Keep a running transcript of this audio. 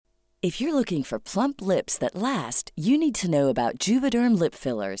If you're looking for plump lips that last, you need to know about Juvederm lip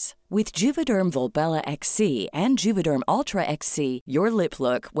fillers. With Juvederm Volbella XC and Juvederm Ultra XC, your lip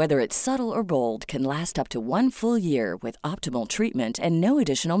look, whether it's subtle or bold, can last up to 1 full year with optimal treatment and no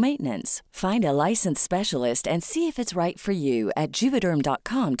additional maintenance. Find a licensed specialist and see if it's right for you at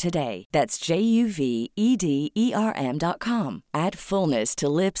Juvederm.com today. That's JUVEDERM.com. Add fullness to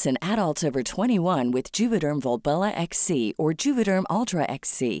lips in adults over 21 with Juvederm Volbella XC or Juvederm Ultra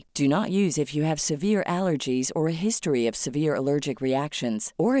XC. Do not use if you have severe allergies or a history of severe allergic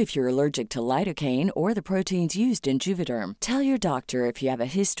reactions, or if you're allergic to lidocaine or the proteins used in Juvederm. Tell your doctor if you have a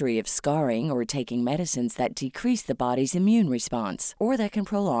history of scarring or taking medicines that decrease the body's immune response or that can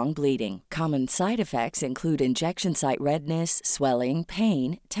prolong bleeding. Common side effects include injection site redness, swelling,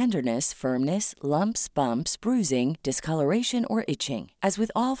 pain, tenderness, firmness, lumps, bumps, bruising, discoloration, or itching. As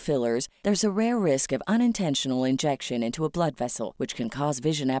with all fillers, there's a rare risk of unintentional injection into a blood vessel, which can cause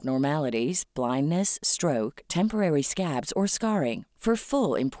vision abnormalities, blindness, stroke, temporary scabs, or scarring. For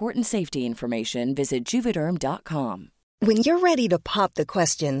full, important safety information, visit Juvederm.com. When you're ready to pop the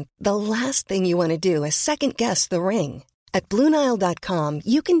question, the last thing you want to do is second-guess the ring. At BlueNile.com,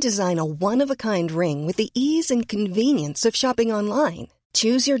 you can design a one-of-a-kind ring with the ease and convenience of shopping online.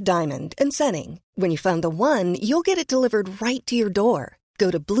 Choose your diamond and setting. When you find the one, you'll get it delivered right to your door. Go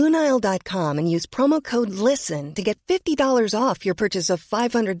to BlueNile.com and use promo code LISTEN to get $50 off your purchase of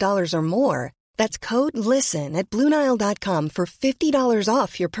 $500 or more. That's code LISTEN at BlueNile.com for $50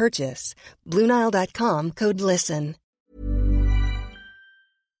 off your purchase. BlueNile.com, code LISTEN.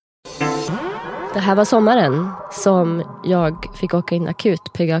 Det här var sommaren som jag fick åka in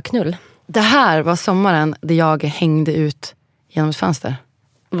akut PGA-knull. Det här var sommaren där jag hängde ut genom ett fönster.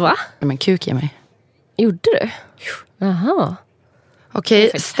 Va? Men kuk i mig. Gjorde du? Jaha.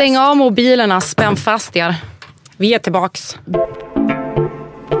 Okej, stäng av mobilerna, spänn fast er. Vi är tillbaks.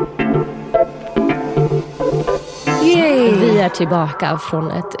 Yay. Vi är tillbaka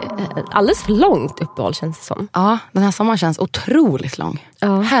från ett alldeles för långt uppehåll, känns det som. Ja, den här sommaren känns otroligt lång.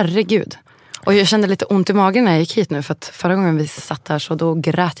 Ja. Herregud. Och jag kände lite ont i magen när jag gick hit nu. För att förra gången vi satt här så då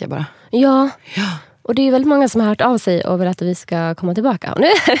grät jag bara. Ja. Och det är väldigt många som har hört av sig över att vi ska komma tillbaka. Och nu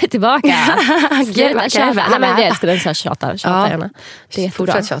är vi tillbaka. Nej, men vi älskar den så här tjata gärna. Det är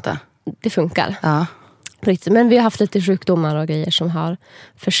fortsätt tjata. Det funkar. Ja. Men vi har haft lite sjukdomar och grejer som har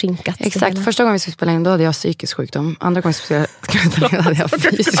försinkat. Exakt, första gången vi skulle spela in då hade jag psykisk sjukdom. Andra gången vi skulle spela in hade jag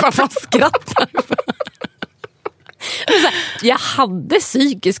fysisk. Vad fan skrattar du för? Jag hade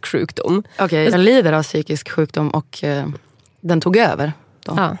psykisk sjukdom. Okej, jag lider av psykisk sjukdom och den tog över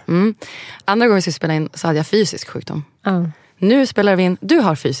då. Ja. Andra gången vi skulle spela in så hade jag fysisk sjukdom. Ja. Nu spelar vi in, du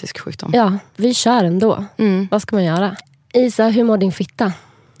har fysisk sjukdom. Ja, vi kör ändå. Vad ska man göra? Isa, hur mår din fitta?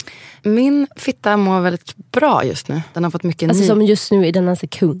 Min fitta mår väldigt bra just nu. Den har fått mycket alltså som just nu i denna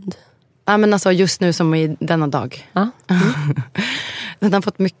sekund? Ja, men alltså just nu som i denna dag. Ja. Den har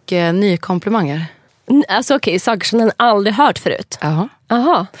fått mycket nykomplimanger. Alltså okej, saker som den aldrig hört förut.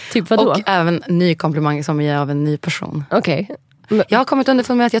 Jaha, typ vadå? Och även nykomplimanger som är av en ny person. Okej. Jag har kommit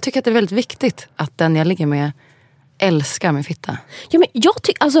underfund med att jag tycker att det är väldigt viktigt att den jag ligger med älskar min fitta. Ja, men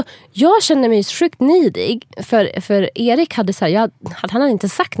jag känner mig sjukt nidig. För Erik hade så här, han hade inte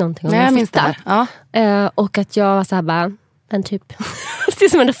sagt någonting om min fitta. Ja. Och att jag var så här bara, en typ det är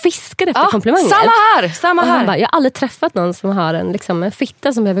som en fiskare efter komplimanger. Samma här. Bara, jag har aldrig träffat någon som har en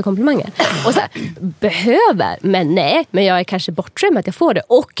fitta som behöver komplimanger. Och så här, behöver, men nej. Men jag är kanske bortskämd med att jag får det.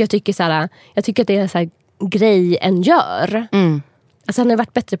 Och jag tycker så här, att det är en så här grej en gör. Alltså han har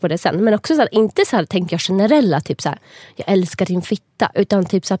varit bättre på det sen. Men också så här, inte så här tänker jag generella typ så här, jag älskar din fitta. Utan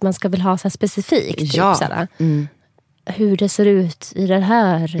typ så att man ska väl ha så här specifikt. Typ, så här, hur det ser ut i det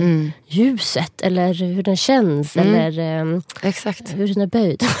här ljuset. Eller hur den känns. Eller exakt. Hur den är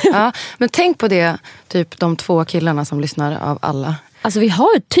böjd. Ja, men tänk på det, typ de 2 killarna som lyssnar av alla. Alltså vi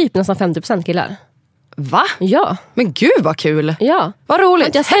har ju typ nästan 50% killar. Va? Ja. Men gud vad kul. Ja. Vad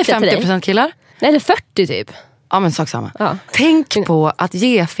roligt. Hej 50% killar. Nej, eller 40 typ. Ja, men sak samma. Ja. Tänk på att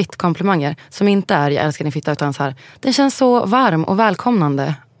ge fittkomplimanger som inte är jag älskar din fitta utan så här, den känns så varm och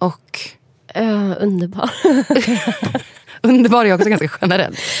välkomnande och underbar. Underbar är också ganska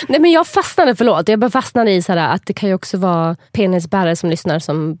generell. Nej, men jag fastnade, jag bara fastnade i så här, att det kan ju också vara penisbärare som lyssnar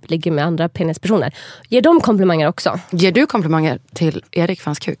som ligger med andra penispersoner. Ger de komplimanger också? Ger du komplimanger till Erik för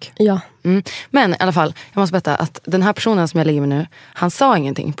hans kuk? Ja. Men i alla fall, jag måste berätta att den här personen som jag ligger med nu, han sa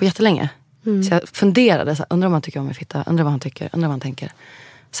ingenting på jättelänge. Så jag funderade, så här, undrar om han tycker om min fitta, undrar vad han tycker, undrar vad han tänker.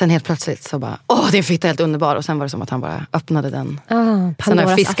 Sen helt plötsligt så bara, din fitta är helt underbar. Och sen var det som att han bara öppnade den. Sen har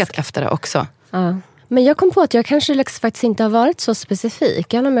jag fiskat efter det också. Men jag kom på att jag kanske liksom faktiskt inte har varit så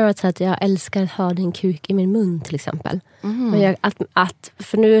specifik. Jag har nog mer varit så att jag älskar att ha din kuk i min mun till exempel. Men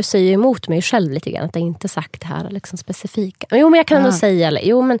för nu säger jag emot mig själv lite grann att jag inte sagt det här liksom specifika. Men jag kan ändå säga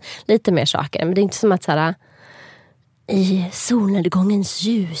lite mer saker. Men det är inte som att så här, i solnedgångens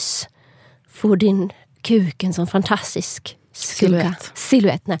ljus får din kuk en sån fantastisk silhuett.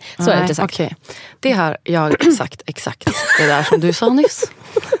 Nej, så har jag inte sagt. Okay. Det har jag sagt exakt det där som du sa nyss.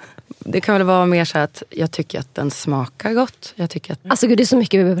 Det kan väl vara mer så att jag tycker att den smakar gott. Jag tycker att... Alltså gud, det är så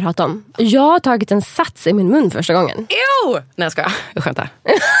mycket vi behöver prata om. Jag har tagit en sats i min mun första gången. Jo! Nej, jag ska. Jag skämtar.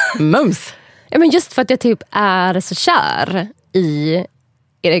 Mums! Ja, men just för att jag typ är så kär i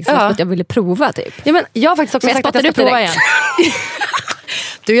Erik, så att jag ville prova typ. Ja, men jag har faktiskt också sagt att jag ska prova igen.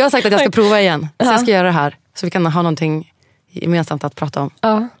 Jag har sagt att jag ska prova igen. Så jag ska göra det här. Så vi kan ha någonting gemensamt att prata om.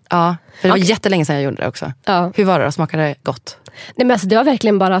 Ja. För det var jättelänge sedan jag gjorde det också. Ja. Hur var det då? Smakade det gott? Nej, men alltså, det var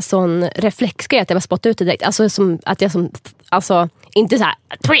verkligen bara sån reflexgrej att jag bara spottade ut det direkt. Alltså som att jag alltså inte så här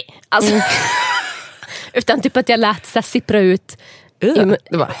alltså, utan typ att jag lät så här sippra ut.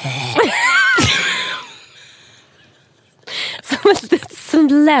 Det var som ett litet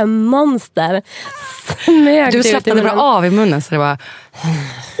slemmonster. Du slappnade bra av i munnen så det var...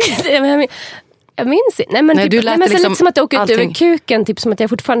 Jag minns inte. Nej, men typ, du lät men liksom lite som att det åkte ut allting... över kuken, typ som att jag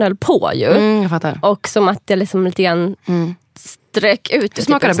fortfarande höll på ju. Jag fattar. Och som att jag liksom lite grann strök ut. Hur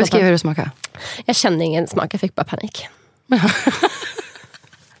smakade det? Beskriv hur det smakade. Jag kände ingen smak, jag fick bara panik.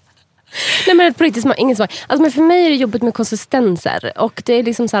 Nej, men på riktigt ingen smak. Alltså, men för mig är det jobbigt med konsistenser. Och det är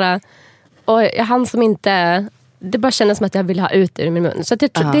liksom så här... Och jag hann som inte... Det bara kändes som att jag ville ha ut det ur min mun. Så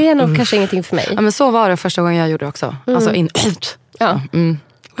det är nog kanske ingenting för mig. Ja, men så var det första gången jag gjorde det också. Alltså ut. Ja.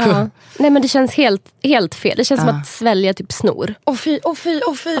 Ja. Nej, men det känns helt fel. Det känns som att svälja typ snor. Åh fy.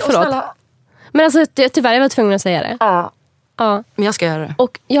 Förlåt. Men alltså tyvärr, jag var tvungen att säga det. Ja. Men jag ska göra det.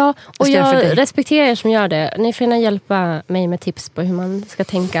 Och jag respekterar er som gör det. Ni får gärna hjälpa mig med tips på hur man ska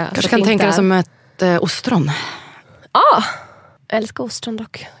tänka. Kanske kan tänka det som ett ostron. Ja. Jag älskar ostron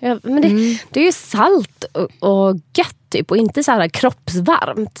dock. Men det är ju salt och gött typ. Och inte så här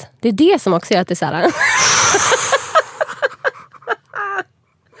kroppsvarmt. Det är det som också gör att det är så här...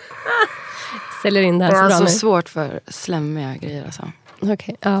 Säljer in det här så bra. Det är så svårt för slemmiga grejer alltså.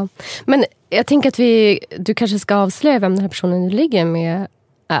 Okej, ja. Men jag tänker att du kanske ska avslöja vem den här personen du ligger med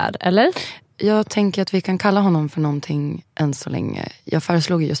är, eller? Jag tänker att vi kan kalla honom för någonting än så länge. Jag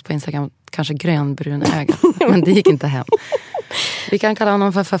föreslog just på Instagram kanske grönbruna ögat. Men det gick inte hem. Vi kan kalla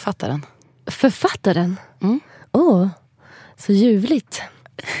honom för författaren. Författaren? Så ljuvligt.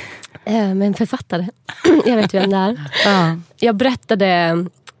 Men författare. Jag vet vem det är. Jag berättade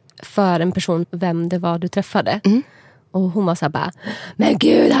för en person vem det var du träffade. Och hon var så här bara, men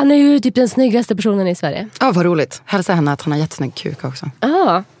gud, han är ju typ den snyggaste personen i Sverige. Ja, vad roligt. Hälsa henne att han har jättesnygg kuk också.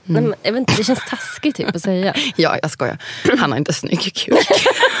 Men jag vet inte, det känns taskigt typ att säga. Ja, jag skojar. Han har inte snygg kuk.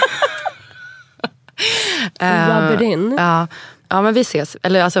 Rub it in. Ja, men vi ses.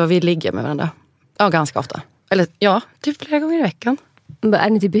 Eller alltså, vi ligger med varandra. Ja, ganska ofta. Eller ja, typ flera gånger i veckan. Men är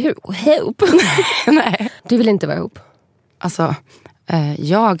ni typ ihop? Nej. Du vill inte vara ihop? Alltså,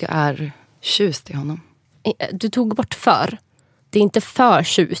 jag är tjust i honom. Du tog bort för. Det är inte för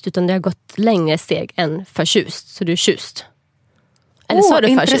tjust, utan det har gått längre steg än för tjust. Så du är tjust. Eller sa du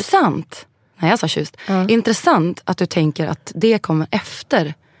för intressant. Tjust? Nej, jag sa tjust. Intressant att du tänker att det kommer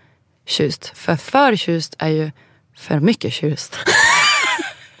efter tjust. För tjust är ju för mycket tjust.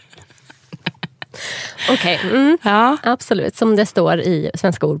 Okej, ja. Absolut. Som det står i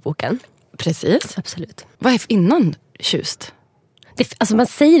Svenska ordboken. Precis. Absolut. Vad är innan tjust? Alltså man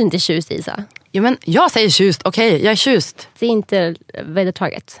säger inte tjust, Isa. Jo, men jag säger tjust. Okej, jag är tjust. Det är inte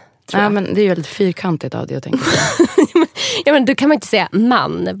vedertaget. Nej, men det är ju väldigt fyrkantigt av det jag tänker. Ja, men då kan man inte säga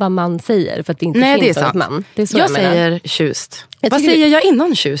man, vad man säger. För att det inte finns något man. Det är så jag säger tjust. Vad säger jag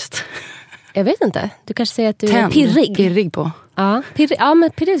innan tjust? Jag vet inte. Du kanske säger att du är pirrig. Pirrig på. Ja, pirrig,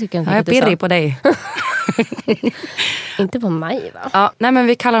 men pirrig tycker jag inte. Jag är pirrig på dig. Inte på mig, va? Ja, nej, men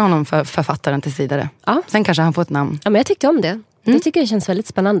vi kallar honom för författaren tills vidare. Ja. Sen kanske han får ett namn. Ja, men jag tyckte om det. Jag tycker det känns väldigt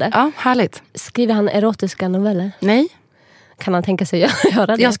spännande. Ja, härligt. Skriver han erotiska noveller? Nej. Kan han tänka sig att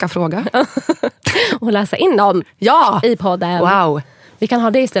göra det? Jag ska fråga. Och läsa in dem i podden. Wow. Vi kan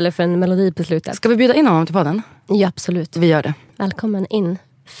ha det istället för en melodi på slutet. Ska vi bjuda in honom till podden? Ja, absolut. Vi gör det. Välkommen in,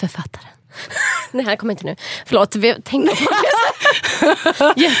 författaren. Nej, här kommer inte nu. Förlåt, vi tänker på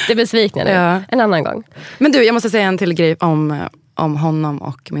det. Jättebesvikna nu. Ja. En annan gång. Men du, jag måste säga en till grej om honom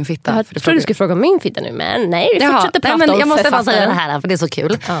och min fitta. Jag tror du skulle fråga om min fitta nu, men nej, vi fortsätter prata om jag måste bara säga det här, för det är så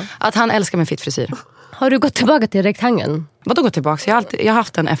kul. Ja. Att han älskar min fittfrisyr. Har du gått tillbaka till rektangeln? Vadå gått tillbaka? Jag har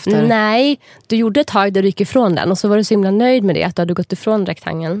haft den efter. Nej, du gjorde ett tag där du gick ifrån den. Och så var du så himla nöjd med det, att du hade gått ifrån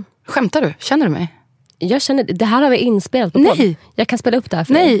rektangeln. Skämtar du? Känner du mig? jag känner, det här har vi inspelat på podd. Nej. Jag kan spela upp det här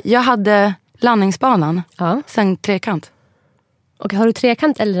för dig. Nej, jag hade landningsbanan. Ja. Sen trekant. Och har du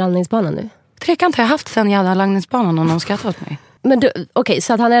trekant eller landningsbana nu? Trekant har jag haft sen jag hade landningsbanan och någon skrattat åt mig. Men okej,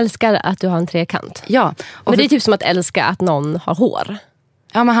 så att han älskar att du har en trekant. Ja. Men det är typ som att älska att någon har hår.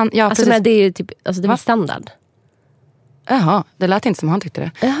 Ja, men ja, alltså, men det är ju typ, alltså det är standard. Jaha, det lät inte som han tyckte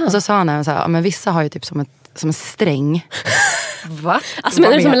det. Jaha. Och så sa han även så här, men vissa har ju typ som en sträng. Va? Alltså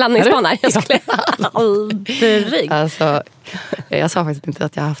menar du som en landningsbana? Jag skulle aldrig. Alltså, jag sa faktiskt inte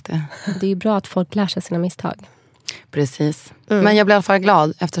att jag haft det. Det är ju bra att folk lär sig sina misstag. Precis. Men jag blev i alla fall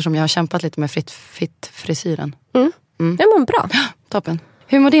glad eftersom jag har kämpat lite med frisyren. Ja, men bra. Toppen.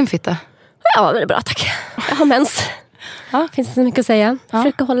 Hur mår din fitta? Ja, det är bra, tack. Jag har mens. Ja. Finns det så mycket att säga. Jag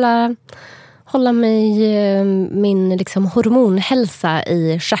försöker hålla mig min liksom hormonhälsa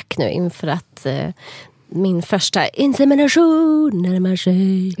i schack nu inför att min första insemination närmar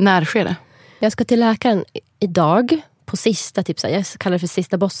sig. När sker det? Jag ska till läkaren idag på sista, typ så här, jag kallar det för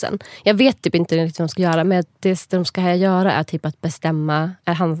sista bossen. Jag vet typ inte riktigt vad de ska göra, men det de ska göra är typ att bestämma,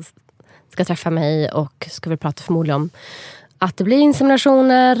 han ska träffa mig och ska väl prata förmodligen om att det blir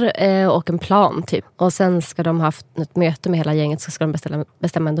inseminationer och en plan typ. Och sen ska de ha haft ett möte med hela gänget, så ska de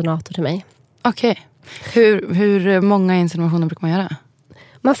bestämma en donator till mig. Okej. Hur många inseminationer brukar man göra?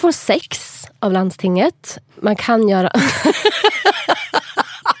 Man får 6 av landstinget. Man kan göra...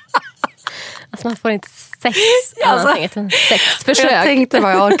 alltså man får inte 6 av landstinget, utan 6 försök. Jag tänkte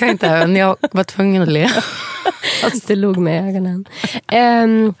bara, jag orkar inte. Jag var tvungen att le. Det låg med ögonen.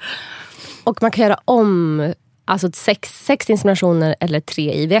 Och man kan göra om... Alltså 6 inseminationer eller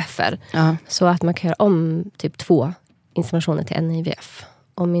 3 IVF-er. Så att man kan göra om typ 2 inseminationer till en IVF.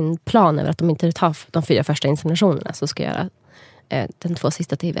 Och min plan är att de inte tar de 4 första inseminationerna, så ska jag göra den 2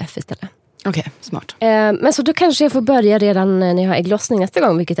 sista till IVF istället. Okej, smart. Men så då kanske jag får börja redan när jag har ägglossning nästa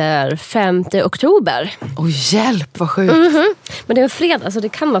gång, vilket är 5 oktober. Hjälp, vad sjukt. Men det är en fredag, så det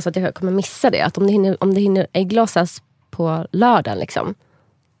kan vara så att jag kommer missa det. Att om det hinner ägglossas på lördagen liksom,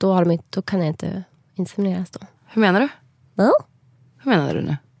 då kan jag inte insemineras då. Hur menar du? Ja. Hur menar du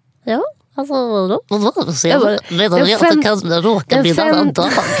nu? Ja, alltså vadå?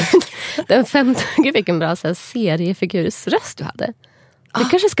 Den 5. Gud, vilken bra seriefigursröst du hade. Du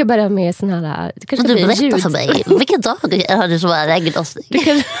kanske ska börja med sån här... Du berättar för mig, vilken dag har du som är ägglossning?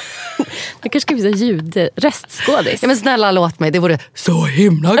 Du kanske ska bli så ljudröstskådis. Ja, men snälla låt mig, det vore så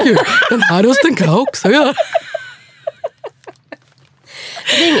himla kul. Den här rösten kan jag också göra.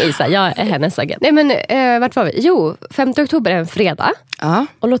 Ring Isa, jag är hennes agent. Nej, men vart var vi? Jo, 5 oktober är en fredag.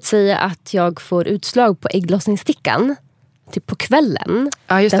 Och låt säga att jag får utslag på ägglossningsstickan typ på kvällen.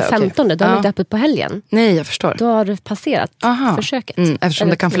 Just den 15. Då har inte öppet på helgen. Nej, jag förstår. Då har du passerat försöket. Eftersom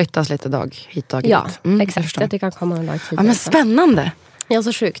det kan flyttas lite dag hit, dag hit. Ja, exakt. Att det kan komma en dag tidigare. Ja, men spännande. Ja,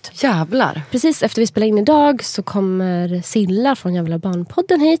 så sjukt. Jävlar. Precis efter vi spelar in idag så kommer Silla från Jag vill ha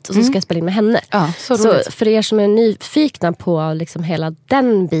barnpodden hit. Och så ska jag spela in med henne. Ja, så för er som är nyfikna på liksom hela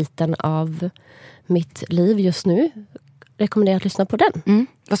den biten av mitt liv just nu, rekommenderar jag att lyssna på den.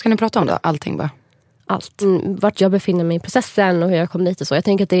 Vad ska ni prata om då? Allting bara? Allt. Vart jag befinner mig i processen och hur jag kom dit och så. Jag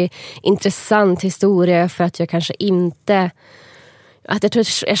tänker att det är intressant historia för att jag kanske inte... Att jag tror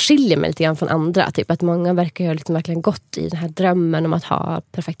att jag skiljer mig lite grann från andra. Typ att många verkar ju liksom verkligen gått i den här drömmen om att ha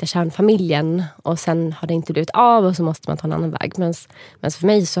perfekta kärnfamiljen. Och sen har det inte blivit av och så måste man ta en annan väg. Men för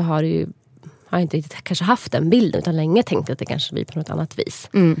mig så har jag inte riktigt kanske haft den bilden. Utan länge tänkt att det kanske blir på något annat vis.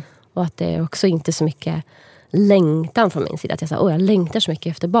 Och att det är också inte så mycket längtan från min sida. Att jag längtar så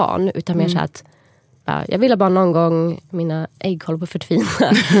mycket efter barn. Utan mer så att jag vill ha barn någon gång. Mina ägg håller på att förtvina.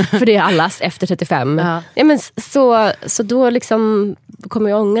 För det är allas efter 35. Ja, men så då liksom kommer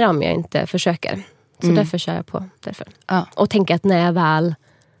jag ångra om jag inte försöker. Så därför kör jag på. Därför. Ja. Och tänker att när jag väl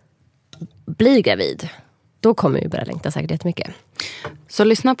blir gravid, då kommer jag börja längta säkert jättemycket. Så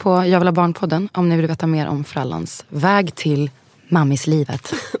lyssna på Jag vill ha barnpodden om ni vill veta mer om Frallans väg till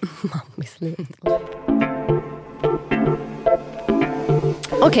mammislivet. Mammislivet.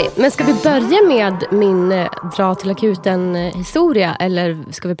 Okej, men ska vi börja med min dra till akuten historia eller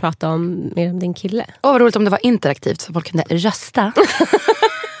ska vi prata mer om din kille? Vad roligt om det var interaktivt så folk kunde rösta.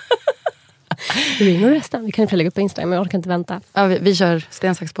 Ring och rösta. Vi kan lägga upp på Instagram men jag orkar inte vänta. Ja, vi kör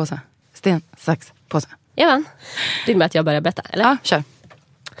sten, sax, påse. Sten, sax, påse. Ja, det är med att jag börjar berätta, eller? Ja, kör.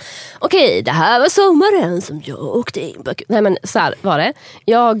 Okej, det här var sommaren som jag åkte in på... Nej, men så här var det.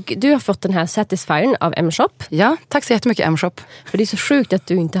 Du har fått den här Satisfyern av M-shop. Ja, tack så jättemycket M-shop. För det är så sjukt att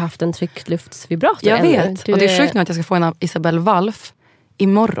du inte haft en tryckluftsvibrator. Jag vet. Och det är sjukt nu att jag ska få en av Isabelle Walf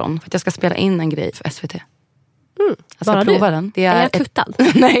imorgon. För att jag ska spela in en grej för SVT. Jag ska prova den. Det är jag kuttad?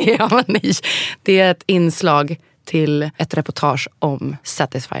 Nej. Det är ett inslag till ett reportage om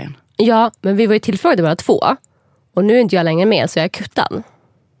Satisfyern. Ja, men vi var ju tillfrågade bara 2. Och nu är inte jag längre med, så jag är kuttan.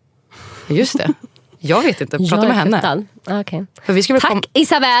 Just det. Jag vet inte, prata med henne. Okay. För vi skulle Tack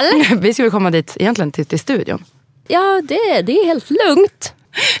Isabelle! Vi skulle komma dit egentligen till studion. Ja, det är helt lugnt.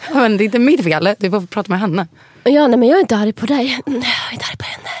 Men det är inte mitt fel, du får prata med henne. Ja, nej, men jag är inte arg på dig. Jag är inte arg på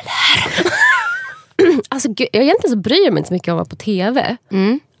henne heller. Alltså, egentligen så bryr jag mig inte så mycket om att vara på tv.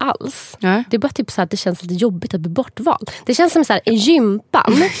 Alls. Ja. Det är bara typ så att det känns lite jobbigt att bli bortvald. Det känns som så här i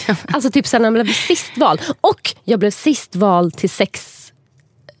gympan. Alltså typ så här när man blev sist vald. Och jag blev sist vald till 6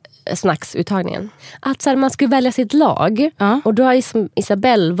 snacksuttagningen. Att så här, man skulle välja sitt lag. Och då har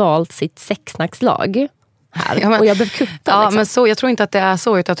Isabelle valt sitt 6-snackslag. Ja, men, och jag blev kuttad. Ja, liksom. men så, jag tror inte att det är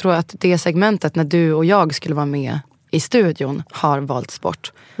så. Utan jag tror att det segmentet när du och jag skulle vara med i studion har valts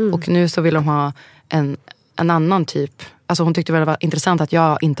bort. Och nu så vill de ha en annan typ. Alltså hon tyckte väl det var intressant att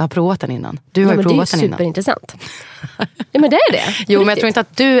jag inte har provat den innan. Du har ju provat den innan. Det är superintressant. Ja, men det är det. Jo, men jag tror inte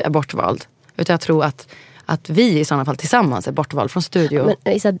att du är bortvald. Utan jag tror att vi i sådana fall tillsammans är bortvald från studio.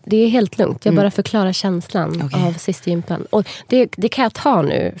 Men Isa, det är helt lugnt. Jag bara förklarar känslan av sist i gympan. Och det kan jag ta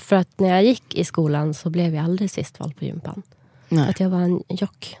nu. För att när jag gick i skolan så blev jag aldrig sist vald på gympan. Nej. För att jag var en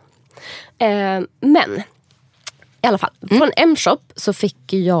jock. Men i alla fall, från M-shop så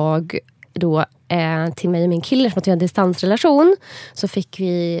fick jag då till mig och min kille som att vi har en distansrelation, så fick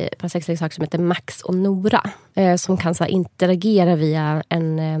vi på sexleksaker som heter Max och Nora som kan så här, interagera via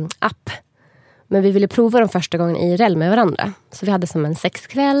en app. Men vi ville prova dem första gången IRL med varandra. Så vi hade som en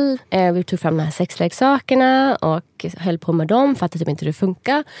sexkväll. Vi tog fram de här sexleksakerna och höll på med dem, fattade typ inte hur det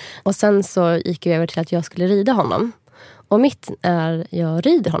funkar. Och sen så gick vi över till att jag skulle rida honom. Och mitt när jag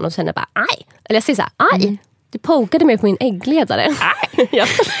rider honom så kände jag bara aj. Eller jag säger så här, aj. Du pokade mig på min äggledare. Aj. Ja.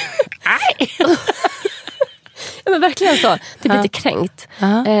 Aj. Ja, men verkligen så. Typ lite kränkt.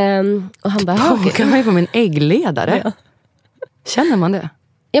 Och han bara, pokade mig på min äggledare? Ja. Känner man det?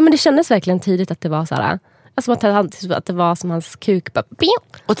 Ja, men det kändes verkligen tidigt att det var så här. Alltså att det var som hans kuk bara,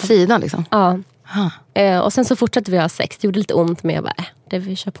 åt sidan liksom? Ja. Och sen så fortsatte vi ha sex. Det gjorde lite ont, men jag bara, det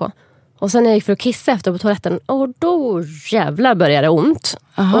vi kör på. Och sen när jag gick för att kissa efter på toaletten, och då jävlar började det ont.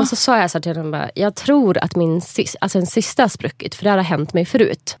 Och så sa jag så till honom bara, jag tror att en cysta har spruckit, för det har hänt mig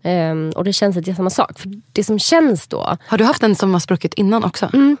förut. Och det känns lite samma sak. För det som känns då... Har du haft en som har spruckit innan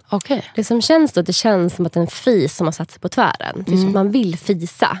också? Okay. Det som känns då, det känns som att en fis som har satt sig på tvären. Det är som att man vill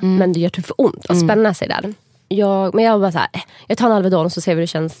fisa, men det gör typ för ont att spänna sig där. Men jag var så här, jag tar en Alvedon och så ser vi hur det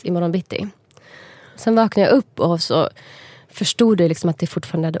känns imorgon bitti. Sen vaknade jag upp och så förstod det liksom att det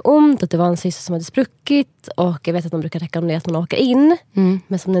fortfarande hade ont, att det var en cysta som hade spruckit, och jag vet att man brukar rekommendera att man åker in,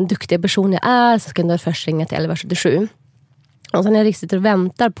 men som den duktiga person jag är så ska jag först ringa till 1177. Och sen när jag riktigt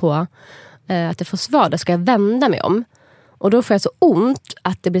väntar på att jag får svar, då ska jag vända mig om, och då får jag så ont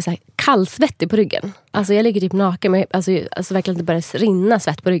att det blir så här kallsvettig på ryggen. Alltså jag ligger typ naken med, alltså verkligen det börjar rinna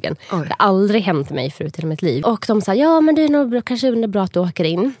svett på ryggen. Det har aldrig hänt mig förut i mitt liv. Och de sa, ja men det är nog kanske bra att du åker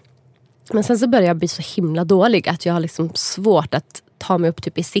in. Men sen så börjar jag bli så himla dålig att jag har liksom svårt att ta mig upp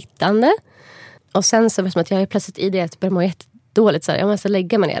typ i sittande. Och sen så var det som att jag är plötsligt i det att börjar må jättedåligt. Så här, jag måste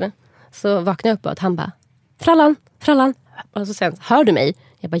lägga mig ner. Så vaknar jag upp och att han bara, Frallan. Och så sen, hör du mig?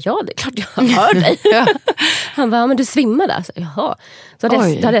 Jag bara, ja det är klart jag hör dig. Han bara, ja men du svimmade. Så, jaha. Så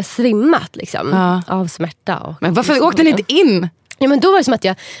hade jag svimmat liksom, av smärta. Och men varför åkte ni inte in? Ja, men då var det som att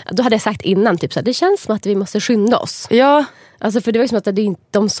då hade jag sagt innan typ så här, det känns som att vi måste skynda oss. Ja. Alltså för det var som att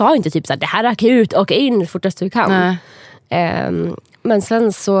de sa inte typ så här, det här är akut, åka in fortast du kan. Men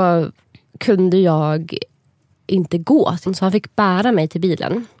sen så kunde jag inte gå, så han fick bära mig till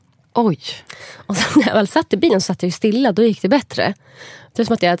bilen. Oj. Och sen när jag väl satt i bilen så satt jag ju stilla, då gick det bättre. Det är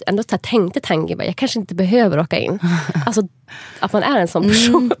som att jag ändå tänkte tanken, jag kanske inte behöver åka in. Alltså att man är en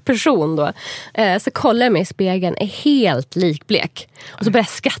sån person då. Så kollar jag mig i spegeln, är helt likblek. Och så börjar jag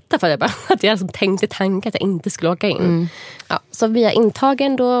skratta för att jag liksom tänkte tanken att jag inte skulle åka in. Ja, så vi är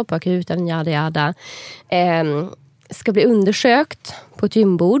intagen då på akuten, jada. Ska bli undersökt på ett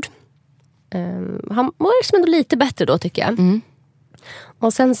gymbord. Han mår liksom ändå lite bättre då tycker jag.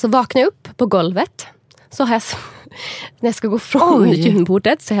 Och sen så vaknar jag upp på golvet. Så har jag, när jag ska gå från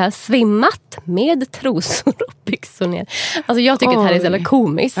gymbordet, så har jag svimmat med trosor och byxor ner. Alltså jag tycker att det här är så jävla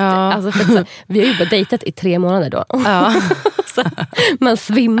komiskt. Alltså för så, vi har ju bara dejtat i 3 månader då. Så man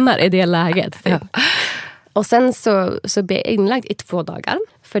svimmar i det läget. Och sen så blir jag inlagd i 2 dagar.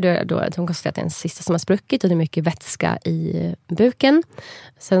 För då de konstaterar att det är en cysta som har spruckit och det är mycket vätska i buken.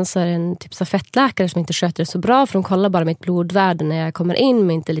 Sen så är det en typ av fettläkare som inte sköter det så bra, för de kollar bara mitt blodvärde när jag kommer in,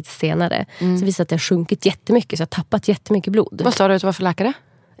 men inte lite senare. Så visar att det har sjunkit jättemycket, så jag har tappat jättemycket blod. Vad sa du att det var för läkare?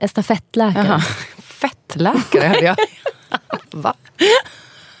 En stafettläkare. Fettläkare hade jag. Va?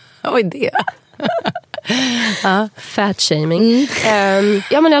 Vad är det? Fat shaming.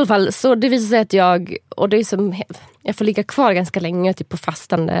 Ja men i alla fall, så det visar sig att jag får ligga kvar ganska länge typ på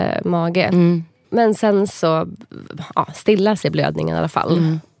fastande mage. Men sen så stillar sig blödningen i alla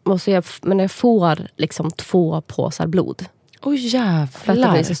fall. Och så men jag får liksom 2 påsar blod. Jävlar. För att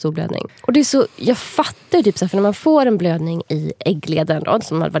det blir så stor blödning. Och det är så, jag fattar typ så här, för när man får en blödning i äggleden då,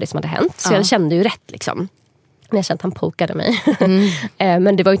 som var det som hade hänt. Så jag kände ju rätt liksom. Men jag kände att han pokade mig.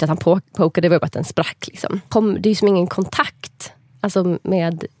 Men det var ju inte att han pokade, det var ju bara att den sprack liksom. Det är ju som ingen kontakt alltså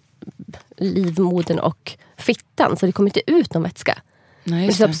med livmodern och fittan. Så det kommer inte ut någon vätska. Nej,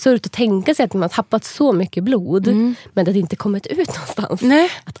 det är så absurt att tänka sig att man har tappat så mycket blod. Men att det inte kommit ut någonstans. Nej.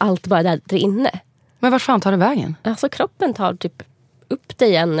 Att allt bara är där inne. Men vart fan tar det vägen? Alltså kroppen tar typ upp det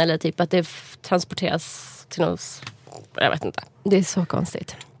igen. Eller typ att det transporteras till något. Jag vet inte. Det är så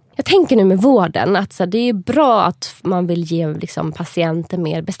konstigt. Jag tänker nu med vården att så, det är bra att man vill ge liksom, patienter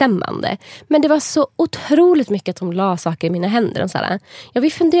mer bestämmande. Men det var så otroligt mycket att de la saker i mina händer. Och så här, jag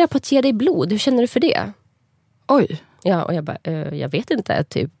vill fundera på att ge dig blod. Hur känner du för det? Oj. Ja, och jag bara, jag vet inte.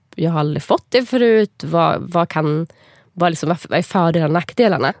 Typ, jag har aldrig fått det förut. Vad är fördelarna och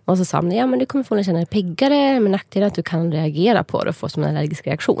nackdelarna? Och så sa han, ja men du kommer få känna dig piggare. Men nackdelen är att du kan reagera på det och få som en allergisk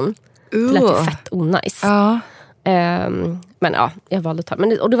reaktion. Det lät ju fett onajs. Ja. Men ja, jag valde att ta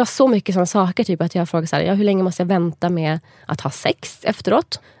och det var så mycket sådana saker typ att jag frågade så här, hur länge måste jag vänta med att ha sex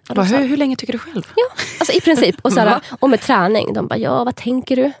efteråt? Hur länge tycker du själv? Ja, alltså i princip. Och, så här, och med träning, de bara, vad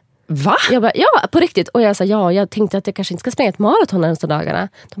tänker du? Va? Jag bara, ja, på riktigt. Och jag sa, jag tänkte att jag kanske inte ska springa ett maraton nästa dagarna.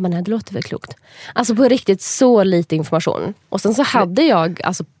 De bara, nej, det låter väl klokt. Alltså på riktigt så lite information. Och sen så hade jag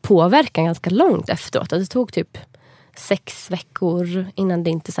alltså påverkan ganska långt efteråt. Det tog typ 6 veckor innan det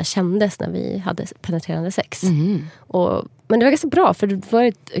inte så här kändes när vi hade penetrerande sex. Men det var ganska bra, för det var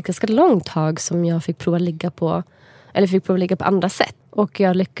ett ganska långt tag som jag fick prova ligga på andra sätt. Och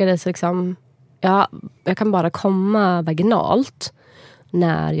jag lyckades liksom, jag kan bara komma vaginalt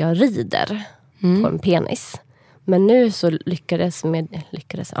när jag rider på en penis. Men nu så lyckades det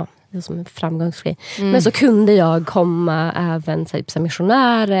är som en framgångsgrej. Men så kunde jag komma även typ,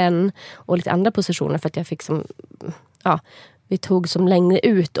 missionären och lite andra positioner för att jag fick som, vi tog som längre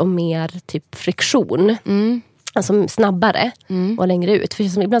ut och mer typ friktion. Alltså snabbare och längre ut. För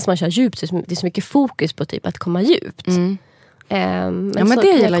som ibland som man kör djupt så är det så mycket fokus på typ att komma djupt. Men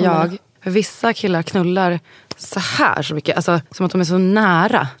det gillar jag. För vissa killar knullar så här så mycket. Alltså som att de är så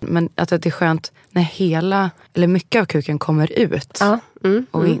nära. Men att det är skönt när hela eller mycket av kuken kommer ut.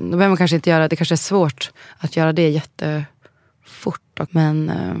 Och in. Då behöver man kanske inte göra, det kanske är svårt att göra det jättefort.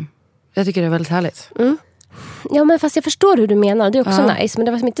 Men jag tycker det är väldigt härligt. Ja men fast jag förstår hur du menar. Det är också nice. Men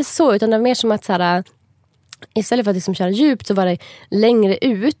det var som inte så, utan det var mer som att så här, istället för att liksom köra djupt så var det längre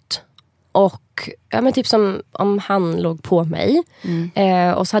ut. Och men typ som om han låg på mig.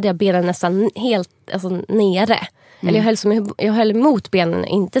 Och så hade jag benen nästan helt nere. Eller jag höll emot benen.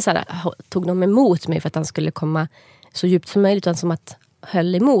 Inte så här, tog de emot mig för att han skulle komma så djupt som möjligt. Utan som att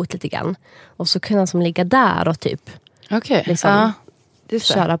höll emot lite grann. Och så kunde han som ligga där och typ liksom,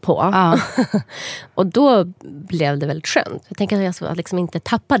 köra på. Och då blev det väldigt skönt. Jag tänker att jag ska liksom inte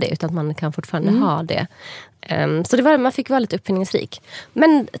tappa det, utan att man kan fortfarande ha det. Så man fick vara lite uppfinningsrik.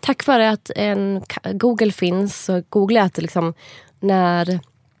 Men tack vare att Google finns, så googlade jag att liksom, när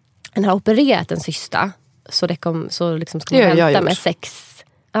en har opererat en cysta så liksom ska man vänta med 6.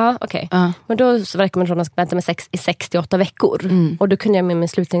 Ja, okej. Men då så verkar man att man ska vänta med 6 i 68 veckor. Och då kunde jag med min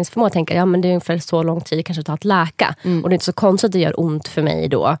slutningsförmåga tänka, men det är ungefär så lång tid kanske tar att läka. Och det är inte så konstigt att det gör ont för mig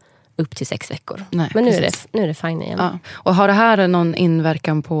då upp till 6 veckor. Nej, men nu är det fine igen. Ja. Och har det här någon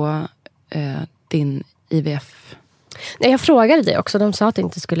inverkan på din IVF? Nej, jag frågade det också. De sa att jag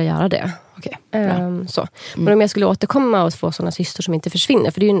inte skulle göra det. Okay, så. Men om jag skulle återkomma och få sådana cystor som inte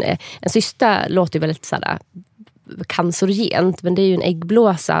försvinner. För det är ju en cysta låter ju väldigt sådär cancerogent, men det är ju en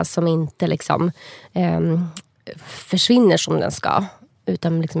äggblåsa som inte liksom försvinner som den ska,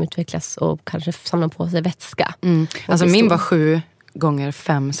 utan liksom utvecklas och kanske samlar på sig vätska. Alltså min var 7 gånger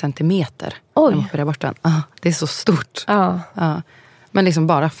 5 centimeter. Oj. Jag opererade bort den. Det är så stort. Men liksom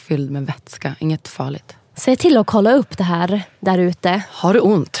bara fylld med vätska, inget farligt. Säg till att kolla upp det här där ute. Har du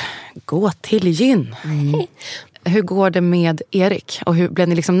ont? Gå till gyn. Hur går det med Erik? Och hur blev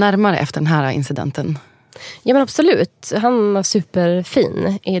ni liksom närmare efter den här incidenten? Ja men absolut, han var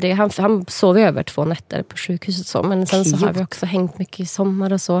superfin i det. Han sov över 2 nätter på sjukhuset så. Men sen så har vi också hängt mycket i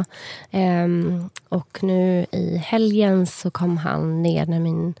sommar och så. Och nu i helgen så kom han ner när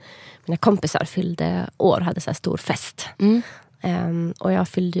mina kompisar fyllde år, hade så här stor fest. Och jag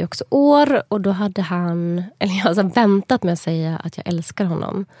fyllde ju också år, och då hade han, eller jag har väntat med att säga att jag älskar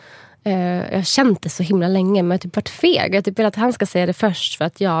honom Jag har känt det så himla länge, men jag har typ varit feg. Jag har typ velat att han ska säga det först för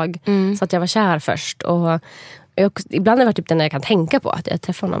att jag så att jag var kär först. Och ibland har det varit typ det när jag kan tänka på att jag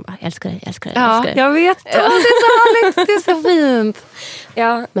träffar honom och bara, jag älskar dig. Ja, jag vet. Det är så härligt, det är så fint.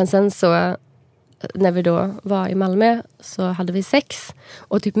 Ja, men sen så när vi då var i Malmö så hade vi sex.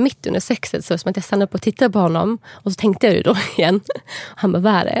 Och typ mitt under sexet så som att jag stannade upp och tittade på honom. Och så tänkte jag ju då igen. Han bara,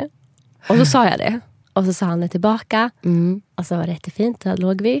 vad är det? Och så sa jag det. Och så sa han det tillbaka. Och så var det jättefint, då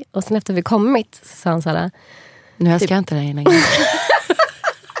låg vi. Och sen efter vi kommit så sa han såhär, nu älskar jag inte dig längre.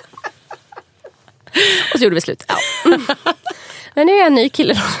 Och så gjorde vi slut. Ja. Men nu är jag en ny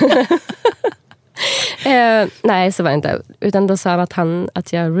kille då. Nej, så var det inte. Utan då sa han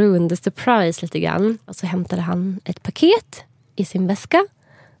att jag ruined the surprise lite grann. Och så hämtade han ett paket i sin väska.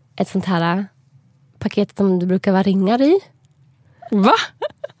 Ett sånt här paket som det brukar vara ringar i. Va?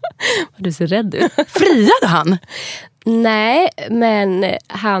 Var du så rädd ut? Friade han? Nej, men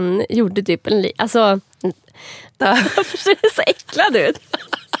han gjorde typ alltså... Varför ser det så äcklad ut?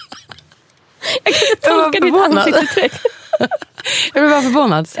 Jag kan inte tolka ditt ansiktsuttryck. Jag blev bara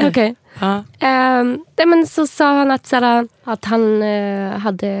förvånad. Okej. Ja. Men så sa han att han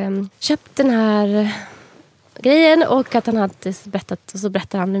hade köpt den här grejen och att han hade berättat, och så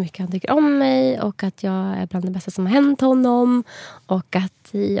berättar han hur mycket han tycker om mig och att jag är bland det bästa som har hänt honom och att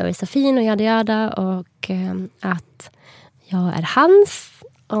jag är så fin och jada och att jag är hans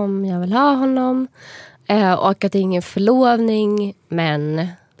om jag vill ha honom och att det är ingen förlovning, men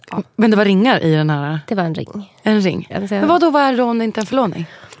ja. Men det var ringar i den här? Det var en ring. En ring? Men vad då är det om det inte är en förlovning?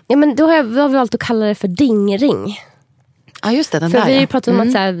 Ja, men då har vi valt att kalla det för dingring. Ja, just det, den för där. Vi har ju pratat om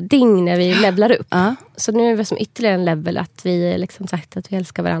att så här, ding när vi levlar upp. Ja. Så nu är vi som ytterligare en level att vi liksom sagt att vi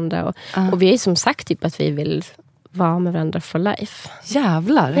älskar varandra. Och vi är som sagt typ att vi vill vara med varandra for life.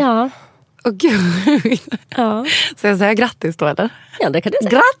 Jävlar. Ja. Åh gud. Ja. Så jag säger grattis då, eller? Ja, det kan du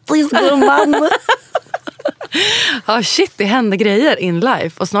säga. Grattis, gumman! Ja, shit, det händer grejer in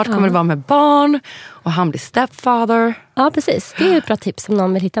life. Och snart kommer det vara med barn. Och han blir stepfather. Ja, precis. Det är ett bra tips om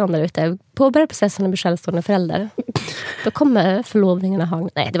någon vill hitta någon där ute. Påbörja processen och bli självstående förälder. Då kommer förlovningarna hagla.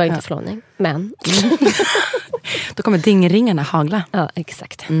 Nej, det var inte förlovning. Men. Då kommer dingringarna hagla. Ja,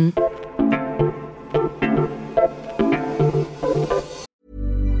 exakt.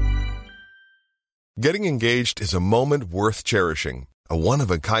 Getting engaged is a moment worth cherishing. A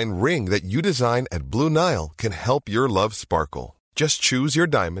one-of-a-kind ring that you design at Blue Nile can help your love sparkle. Just choose your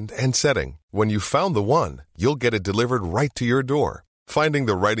diamond and setting. When you've found the one, you'll get it delivered right to your door. Finding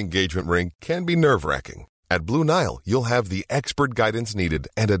the right engagement ring can be nerve-wracking. At Blue Nile, you'll have the expert guidance needed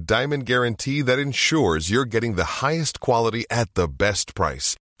and a diamond guarantee that ensures you're getting the highest quality at the best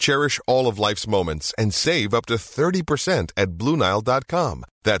price. Cherish all of life's moments and save up to 30% at BlueNile.com.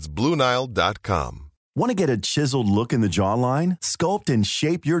 That's BlueNile.com. Want to get a chiseled look in the jawline? Sculpt and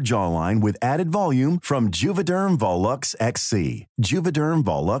shape your jawline with added volume from Juvederm Volux XC. Juvederm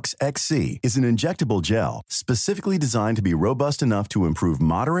Volux XC is an injectable gel specifically designed to be robust enough to improve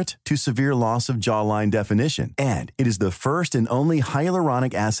moderate to severe loss of jawline definition. And it is the first and only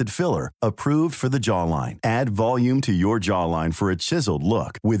hyaluronic acid filler approved for the jawline. Add volume to your jawline for a chiseled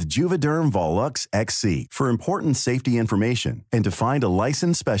look with Juvederm Volux XC. For important safety information and to find a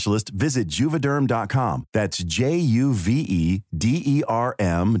licensed specialist, visit Juvederm.com. That's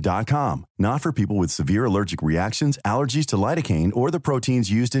Juvederm.com. Not for people with severe allergic reactions, allergies to lidocaine, or the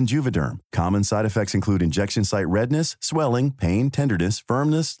proteins used in Juvederm. Common side effects include injection site redness, swelling, pain, tenderness,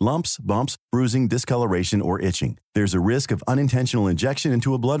 firmness, lumps, bumps, bruising, discoloration, or itching. There's a risk of unintentional injection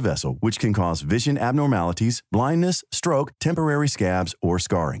into a blood vessel, which can cause vision abnormalities, blindness, stroke, temporary scabs, or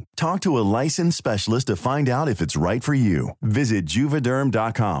scarring. Talk to a licensed specialist to find out if it's right for you. Visit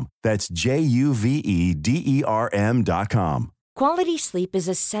Juvederm.com. That's Juvederm.com. Quality sleep is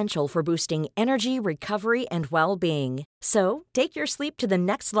essential for boosting energy, recovery, and well-being. So, take your sleep to the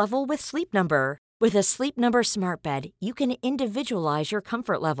next level with Sleep Number. With a Sleep Number smart bed, you can individualize your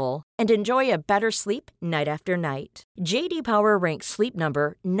comfort level and enjoy a better sleep night after night. JD Power ranks Sleep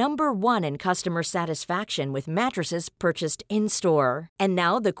Number #1 in customer satisfaction with mattresses purchased in-store. And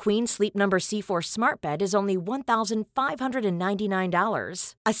now the Queen Sleep Number C4 smart bed is only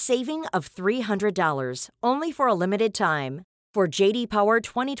 $1,599, a saving of $300, only for a limited time. For JD Power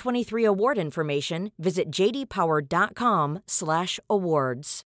 2023 award information, visit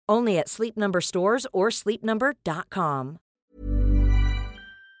jdpower.com/awards. Only at Sleep Number stores or sleepnumber.com.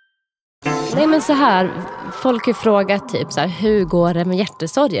 Nej, men så här, folk har frågat typ så här, hur går det med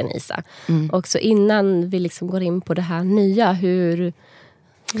hjärtesorgen, Isa? Och så innan vi liksom går in på det här nya, hur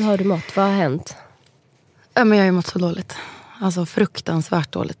har du mått? Vad har hänt? Ja, men jag har ju mått så dåligt. Alltså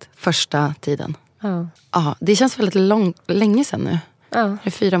fruktansvärt dåligt. Första tiden. Ja. Ja, det känns väldigt länge sedan nu. Ja. Det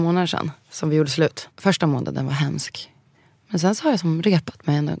är 4 månader sedan som vi gjorde slut. Första månaden var hemsk. Men sen så har jag som repat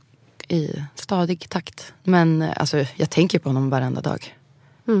mig ändå i stadig takt. Men alltså, jag tänker på honom varenda dag.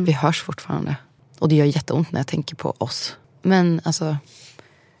 Vi hörs fortfarande. Och det gör jätteont när jag tänker på oss. Men alltså,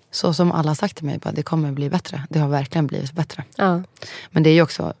 så som alla har sagt till mig, bara, det kommer bli bättre. Det har verkligen blivit bättre. Ja. Men det är ju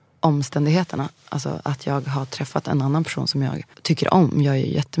också omständigheterna. Alltså att jag har träffat en annan person som jag tycker om. Gör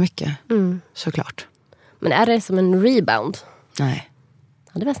ju jättemycket, såklart. Men är det som en rebound? Nej.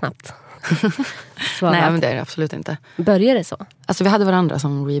 Ja, det var snabbt. Nej, men det är det absolut inte. Börjar det så? Alltså vi hade varandra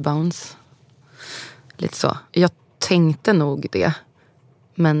som rebounds. Lite så. Jag tänkte nog det.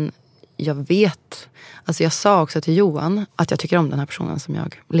 Men jag vet. Alltså jag sa också till Johan att jag tycker om den här personen som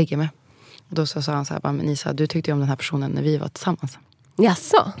jag ligger med. Och då sa han så här, men Isa, du tyckte om den här personen när vi var tillsammans.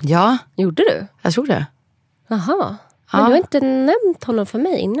 Jaså? Ja. Gjorde du? Jag tror det. Jaha. Men du har inte nämnt honom för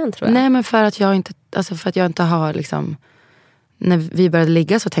mig innan, tror jag. Nej, men för att jag inte har liksom... När vi började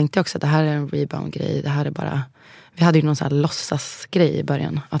ligga så tänkte jag också att det här är en rebound-grej. Det här är bara... Vi hade ju någon sån här låtsasgrej i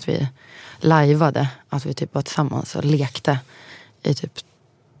början. Att vi lajvade. Att vi typ var tillsammans och lekte i typ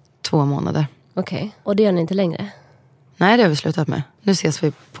 2 månader. Okej. Och det gör ni inte längre? Nej, det har vi slutat med. Nu ses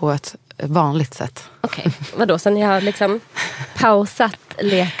vi på ett vanligt sätt. Okej. Vadå? Så ni har liksom pausat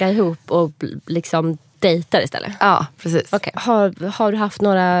leka ihop och liksom dejtar istället? Ja, precis. Okej. Har du haft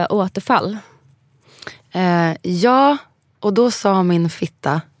några återfall? Ja, och då sa min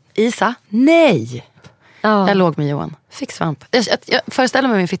fitta, Isa, nej! Ja. Jag låg med Johan. Fick svamp. Jag föreställer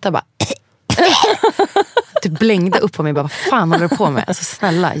mig min fitta bara... Du blängde upp på mig. Bara, vad fan håller du på med? Alltså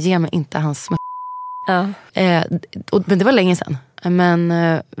snälla, ge mig inte hans smuts. Ja. Men det var länge sedan. Men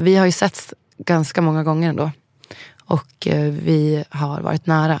vi har ju setts ganska många gånger ändå. Och vi har varit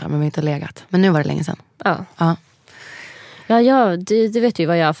nära, men vi har inte legat. Men nu var det länge sedan. Ja. Ja, du vet ju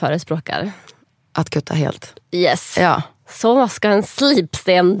vad jag förespråkar. Att kutta helt. Yes. Ja. Så ska en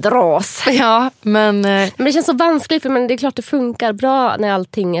slipsten dras. Ja, men det känns så vanskligt, för det är klart det funkar bra när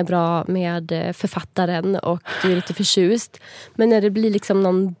allting är bra med författaren och du är lite förtjust. Men när det blir liksom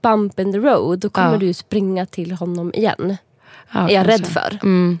någon bump in the road, då kommer du springa till honom igen. Ja, är jag kanske. rädd för.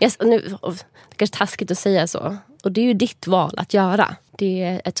 Yes, det är kanske taskigt att säga så. Och det är ju ditt val att göra. Det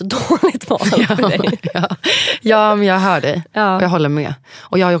är ett så dåligt val för dig. Ja, men jag hör dig. Ja. Och jag håller med.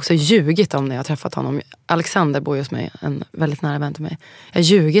 Och jag har ju också ljugit om när jag har träffat honom. Alexander bor hos mig, en väldigt nära vän till mig. Jag har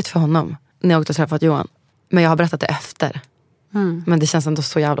ljugit för honom när jag också har träffat Johan. Men jag har berättat det efter. Men det känns ändå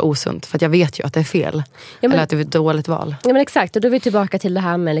så jävla osunt. För att jag vet ju att det är fel. Eller att det är ett dåligt val. Ja, men exakt. Och då är vi tillbaka till det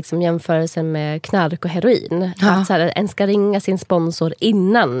här med liksom jämförelsen med knark och heroin. Att så här, en ska ringa sin sponsor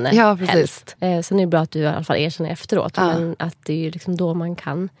innan helst. Så det är bra att du i alla fall erkänner efteråt. Men att det är ju liksom då man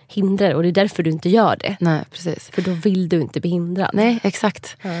kan hindra det. Och det är därför du inte gör det. Nej, precis. För då vill du inte bli hindrad. Nej,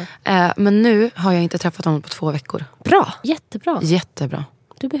 exakt. Men nu har jag inte träffat honom på 2 veckor. Bra, jättebra. Jättebra.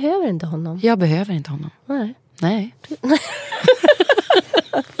 Du behöver inte honom. Jag behöver inte honom. Nej.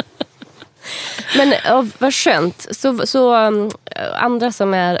 Men vad skönt. Så andra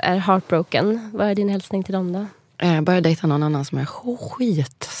som är heartbroken, vad är din hälsning till dem då? Jag börjar dejta någon annan som är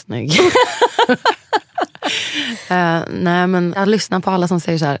skitsnygg. Nej, men jag lyssnar på alla som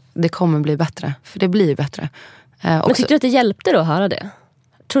säger så här: det kommer bli bättre. För det blir bättre. Men tyckte du att det hjälpte då att höra det?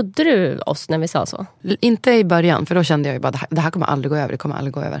 Trodde du oss när vi sa så? Inte i början, för då kände jag ju bara det här kommer aldrig gå över, det kommer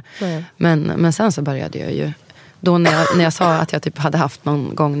aldrig gå över. Men sen så började jag ju då när jag sa att jag typ hade haft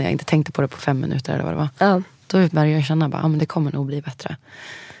någon gång när jag inte tänkte på det på 5 minuter eller vad det var. Då började jag känna bara, men det kommer nog bli bättre.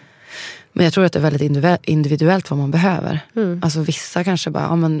 Men jag tror att det är väldigt individuellt vad man behöver. Alltså vissa kanske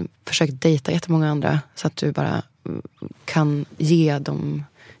bara, men försök dejta jättemånga andra så att du bara kan ge dem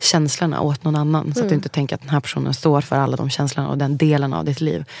känslorna åt någon annan. Så att du inte tänker att den här personen står för alla de känslorna och den delen av ditt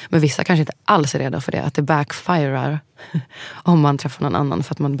liv. Men vissa kanske inte alls är redo för det. Att det backfirar om man träffar någon annan.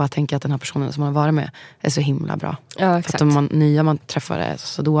 För att man bara tänker att den här personen som man har varit med är så himla bra. Ja, exakt. För att de nya man träffar är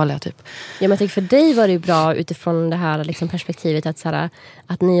så dåliga typ. Ja, men jag tänker för dig var det ju bra utifrån det här liksom perspektivet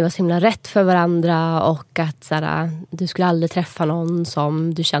att ni var så himla rätt för varandra och att du skulle aldrig träffa någon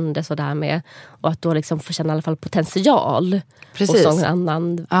som du kände sådär med. Och att då liksom få känna i alla fall potential. Precis. Och någon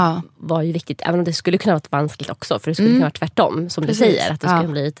annan var ju viktigt. Även om det skulle kunna vara vanskligt också. För det skulle kunna vara tvärtom, som du säger. Att det skulle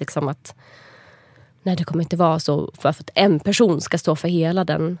bli liksom att nej, det kommer inte vara så för att en person ska stå för hela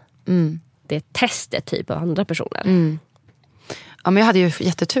det testet typ av andra personer. Ja, men jag hade ju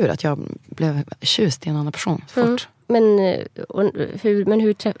jättetur att jag blev kyst i en annan person fort. Men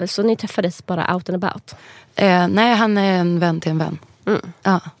hur så ni träffades bara out and about? Nej, han är en vän till en vän.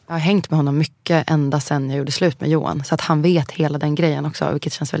 Ja, jag har hängt med honom mycket ända sedan jag gjorde slut med Johan. Så att han vet hela den grejen också,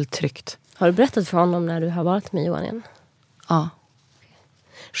 vilket känns väldigt tryggt. Har du berättat för honom när du har varit med Johan igen? Ja.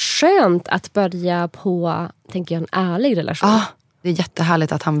 Skönt att börja på, tänker jag, en ärlig relation. Det är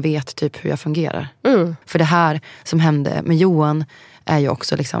jättehärligt att han vet typ hur jag fungerar. För det här som hände med Johan är ju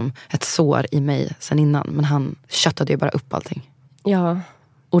också liksom ett sår i mig sen innan. Men han köttade ju bara upp allting. Ja.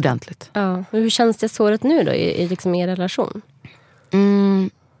 Ordentligt. Ja. Hur känns det såret nu då i liksom er relation?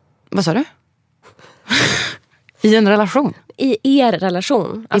 Vad sa du? I en relation? I er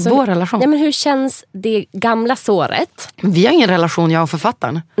relation. I vår relation? Nej, men hur känns det gamla såret? Vi har ingen relation, jag och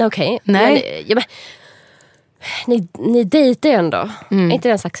författaren. Okej. Nej. Ni dejtar ju ändå. Är inte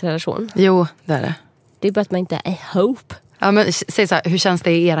det en slags relation? Jo, det är det. Det är bara att man inte är ihop. Ja, men säg så här, hur känns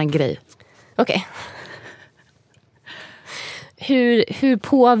det i eran grej? Okej. Hur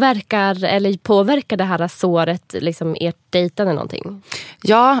påverkar det här såret liksom ert dejtande någonting?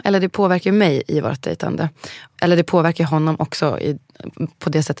 Ja, eller det påverkar mig i vårt dejtande. Eller det påverkar honom också på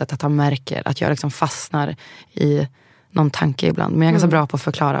det sättet att han märker att jag liksom fastnar i någon tanke ibland. Men jag är ganska bra på att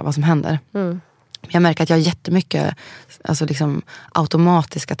förklara vad som händer. Jag märker att jag har jättemycket alltså liksom,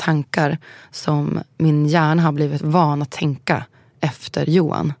 automatiska tankar som min hjärna har blivit van att tänka efter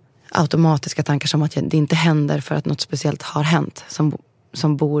Johan. Automatiska tankar som att det inte händer för att något speciellt har hänt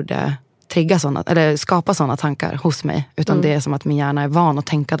som borde trigga såna, eller skapa sådana tankar hos mig. Utan det är som att min hjärna är van att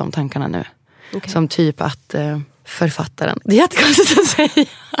tänka de tankarna nu. Okay. Som typ att författaren, det är jättekonstigt att säga.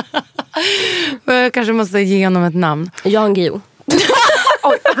 Jag kanske måste ge honom ett namn. Jan Guillou.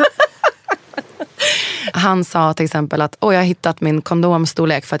 Han sa till exempel att jag har hittat min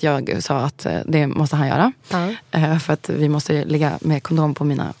kondomstorlek för att jag sa att det måste han göra. För att vi måste ligga med kondom på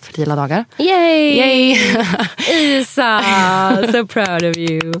mina fertila dagar. Yay! Isa, so proud of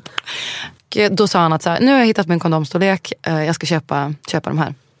you. Och då sa han att så här, nu har jag hittat min kondomstorlek, jag ska köpa de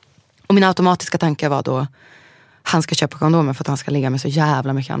här. Och min automatiska tanke var då, han ska köpa kondomer för att han ska ligga med så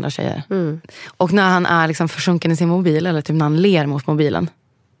jävla mycket andra tjejer. Och när han är liksom försjunken i sin mobil, eller typ när han ler mot mobilen,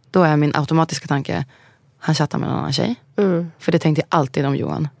 då är min automatiska tanke, han chattar med en annan tjej. För det tänkte jag alltid om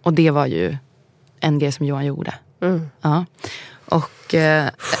Johan. Och det var ju en grej som Johan gjorde. Ja. Och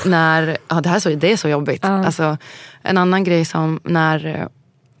det är så jobbigt. Alltså, en annan grej som när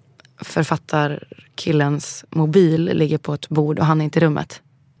författarkillens mobil ligger på ett bord och han är inte i rummet,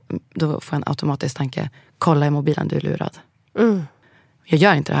 då får jag en automatisk tanke, kolla i mobilen, du är lurad. Jag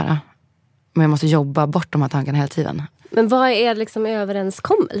gör inte det här. Men jag måste jobba bort de här tankarna hela tiden. Men vad är liksom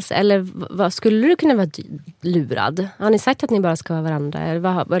överenskommelse? Eller vad skulle du kunna vara lurad? Har ni sagt att ni bara ska vara varandra? Eller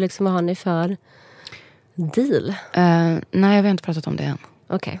vad har ni för deal? Nej, jag har inte pratat om det än.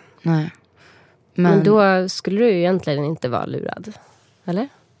 Okej. Nej. Men då skulle du ju egentligen inte vara lurad. Eller?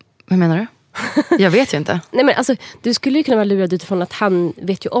 Hur menar du? Jag vet ju inte. Nej, men alltså, du skulle ju kunna vara lurad utifrån att han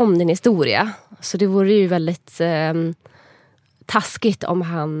vet ju om din historia. Så det vore ju väldigt taskigt om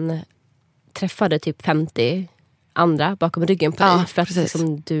han träffade typ 50 andra bakom ryggen på dig. För att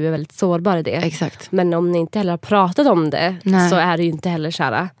liksom, du är väldigt sårbar i det. Exakt. Men om ni inte heller har pratat om det, så är det ju inte heller så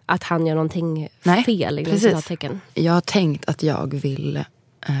här att han gör någonting fel. Precis. Jag har tänkt att jag vill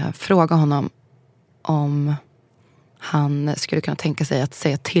fråga honom om han skulle kunna tänka sig att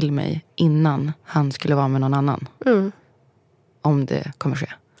säga till mig innan han skulle vara med någon annan. Om det kommer ske.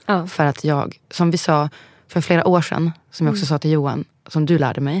 För att jag, som vi sa för flera år sedan, som jag också sa till Johan, som du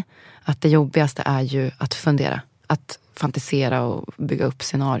lärde mig, att det jobbigaste är ju att fundera. Att fantisera och bygga upp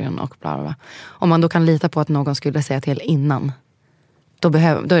scenarion och bla bla bla. Om man då kan lita på att någon skulle säga till innan, då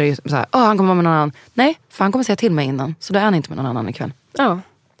är det ju så här, han kommer vara med någon annan. Nej, för han kommer säga till mig innan. Så då är han inte med någon annan ikväll. Ja.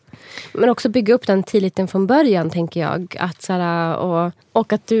 Men också bygga upp den tilliten från början, tänker jag. Att, så här,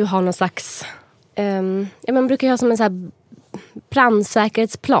 och att du har någon slags man brukar ha som en så här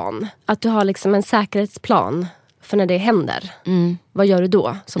brandsäkerhetsplan. Att du har liksom en säkerhetsplan för när det händer. Vad gör du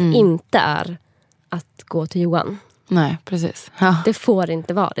då? Som inte är att gå till Johan. Nej, precis. Ja. Det får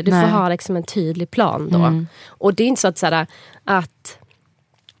inte vara det. Du får ha liksom en tydlig plan då. Och det är inte så att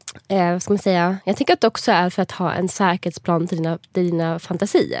vad ska man säga? Jag tänker att det också är för att ha en säkerhetsplan till dina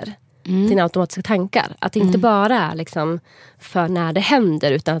fantasier. Dina automatiska tankar. Att det inte bara är liksom för när det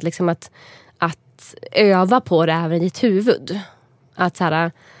händer, utan att liksom att öva på det även i ditt huvud. Att så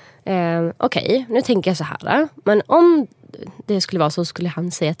här, okej, nu tänker jag så här. Men om det skulle vara så, skulle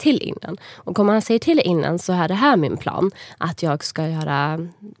han säga till innan. Och om han säger till innan, så är det här min plan. Att jag ska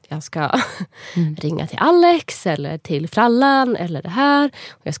ringa till Alex eller till Frallan eller det här.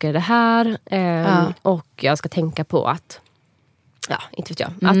 Och jag ska göra det här. Och jag ska tänka på att, inte vet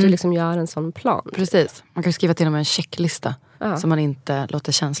jag, att du liksom gör en sån plan. Precis, man kan skriva till och med en checklista. Så man inte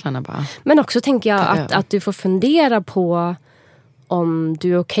låter känslorna bara. Men också tänker jag att du får fundera på om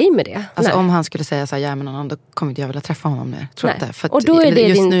du är okej med det. Alltså om han skulle säga så här, men någon annan, då kommer inte jag vilja träffa honom mer. Tror inte. För och då är det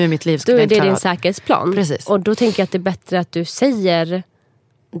just nu i mitt liv då är det din säkerhetsplan. Precis. Och då tänker jag att det är bättre att du säger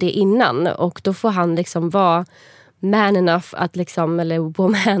det innan. Och då får han liksom vara man enough att liksom, eller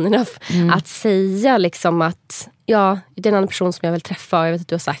woman enough att säga liksom att ja, det är en annan person som jag vill träffa och jag vet att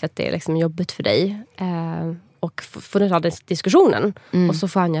du har sagt att det är liksom jobbigt för dig. Och får du ta den diskussionen och så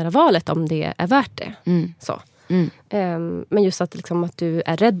får han göra valet om det är värt det. Så. Men just att, liksom, att du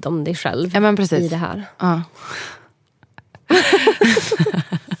är rädd om dig själv i det här. Ja.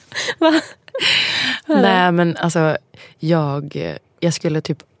 Nej, men alltså jag skulle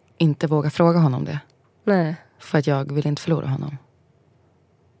typ inte våga fråga honom det. Nej. För att jag vill inte förlora honom.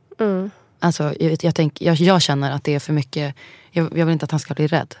 Alltså jag känner att det är för mycket. Jag vill inte att han ska bli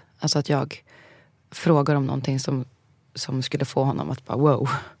rädd. Alltså att jag frågar om någonting som skulle få honom att bara wow,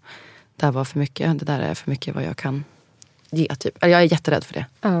 det här var för mycket. Det där är för mycket vad jag kan ge typ. Jag är jätterädd för det.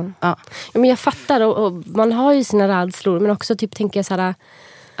 Ja. Men jag fattar och man har ju sina rädslor, men också typ tänker jag så här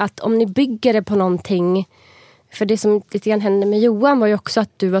att om ni bygger det på någonting, för det som lite grann hände med Johan var ju också att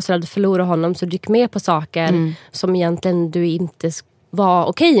du var så rädd att förlora honom så du gick med på saker som egentligen du inte var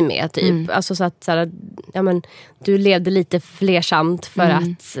okej med typ. Alltså så att så här, ja, men, du levde lite flersamt för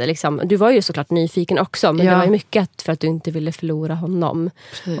att liksom, du var ju såklart nyfiken också, men det var ju mycket för att du inte ville förlora honom.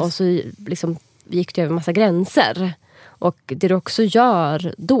 Precis. Och så liksom gick du över massa gränser. Och det du också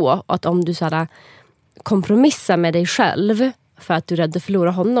gör då, att om du så här, kompromissar med dig själv för att du är rädd att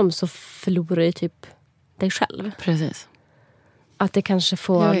förlora honom, så förlorar du typ dig själv. Precis. Att det kanske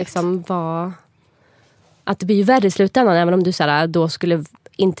får liksom vara... Att det blir ju värre i slutändan, även om du så här, då skulle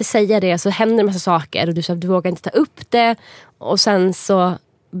inte säga det, så händer det en massa saker och du vågar inte ta upp det, och sen så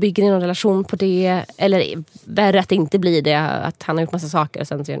bygger ni någon relation på det, eller värre att det inte blir det, att han har gjort massa saker och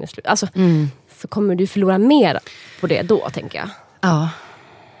sen så gör ni slut. Alltså, så kommer du förlora mer på det då, tänker jag. Ja.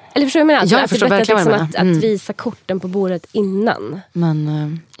 Eller förstår du vad jag menar? Jag förstår verkligen liksom vad du menar. att visa korten på bordet innan.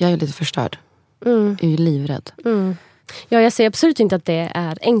 Men jag är lite förstörd. Jag är ju livrädd. Ja, jag säger absolut inte att det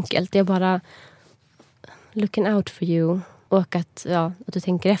är enkelt. Det är bara looking out for you. Och att du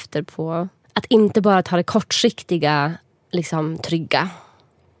tänker efter på att inte bara ta det kortsiktiga, liksom trygga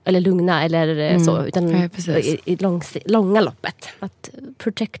eller lugna eller så, utan i långa loppet. Att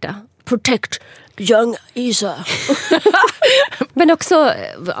protect young Isa. Men också,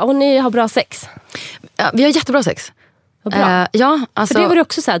 och ni har bra sex. Ja, vi har jättebra sex. Vad bra. Ja, alltså, för det var det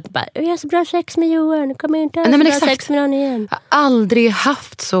också så att jag har så bra sex med Johan, kommer inte ha så bra sex med någon igen. Jag har aldrig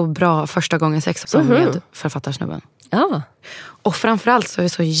haft så bra första gången sex som med författarsnubben. Ja. Och framförallt så är vi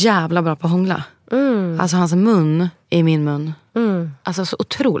så jävla bra på att hångla. Alltså hans mun i min mun. Alltså så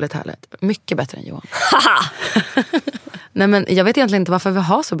otroligt härligt. Mycket bättre än Johan. Nej, men jag vet egentligen inte varför vi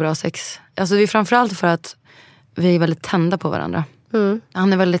har så bra sex. Alltså det är framförallt för att vi är väldigt tända på varandra.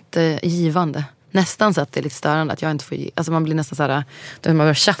 Han är väldigt givande. Nästan så att det är lite störande att jag inte får alltså man blir nästan så här, då man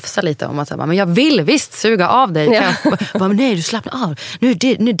börjar tjafsa lite om att så här, men jag vill visst suga av dig. Ja. Men nej, du slappnar av. Nu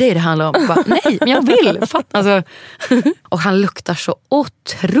är det handlar om. Bara, nej, men jag vill. Alltså. Och han luktar så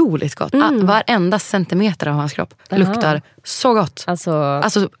otroligt gott. Varenda centimeter av hans kropp luktar så gott.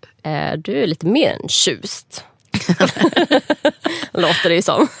 Alltså du är lite mer än tjust. Låter det ju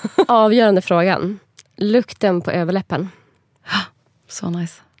som. Avgörande frågan. Lukten på överläppen. Så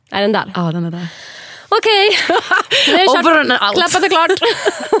nice. Är den där? Ja, den är där. Okej. Nu är klappat och klart.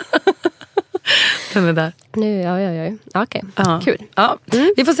 Den är där. Nu, ja. Okej, kul. Ja.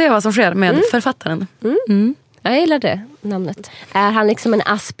 Vi får se vad som sker med författaren. Jag gillar det namnet. Är han liksom en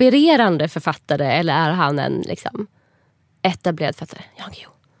aspirerande författare eller är han en liksom etablerad författare? Jo.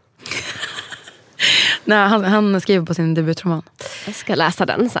 Nej, han skriver på sin debutroman. Jag ska läsa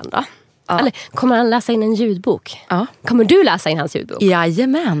den sen då. Ja. Eller kommer han läsa in en ljudbok? Ja. Kommer du läsa in hans ljudbok?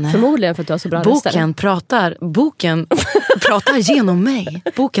 Jajamän. Förmodligen för att du har så bra Boken pratar genom mig.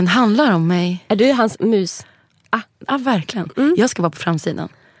 Boken handlar om mig. Är du hans mus? Ja, verkligen. Jag ska vara på framsidan.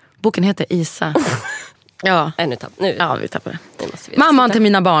 Boken heter Isa. Ja. Nu. Ja, vi tappar det. Mamman till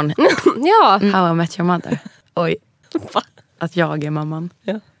mina barn. Ja. How I Met Your Mother. Oj. Att jag är mamman.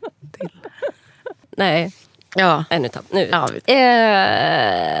 Ja. Till. Nej. Ja. Nu. Ja,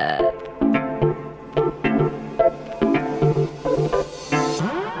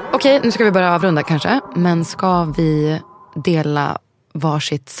 Okej, nu ska vi börja avrunda kanske. Men ska vi dela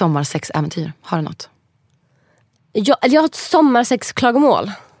varsitt sommarsexäventyr? Har du något? Jag har ett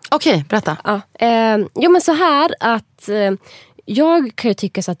sommarsexklagomål. Okej, berätta. Ja. Men så här att jag kan ju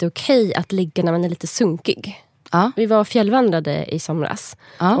tycka så att det är okej att ligga när man är lite sunkig. Ja. Vi var fjällvandrade i somras.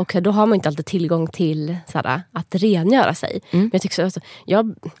 Ja. Och då har man inte alltid tillgång till såhär, att rengöra sig. Men jag tycker så,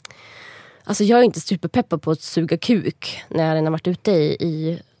 jag är inte superpeppad på att suga kuk när jag redan varit ute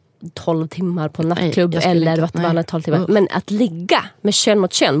i 12 timmar på en nattklubb Nej, eller inte. Vattenvallen 12 timmar. Men att ligga med kön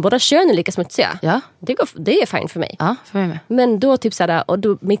mot kön, båda kön är lika smutsiga. Ja. Det är fine för mig. Ja, för mig med. Men då typ såhär, och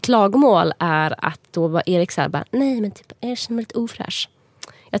då, mitt klagomål är att då var Erik såhär bara, nej men typ, jag känner mig lite ofräsch.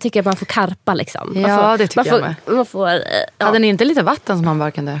 Jag tycker att man får karpa liksom. Ja, det tycker jag med. Man får, ja. Hade ni inte lite vatten som man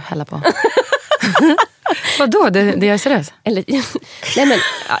bara kunde hälla på? Vadå? Det är seriöst. Eller, nej men,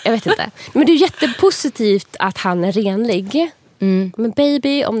 ja, jag vet inte. Men det är jättepositivt att han är renlig. Men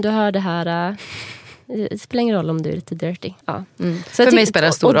baby, om du hör det här, det spelar ingen roll om du är lite dirty. Ja. Så För mig spelar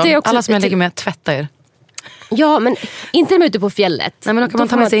det stor roll. Alla som jag ligger med, tvättar er. Ja, men inte när man är ute på fjället. Nej, men då kan man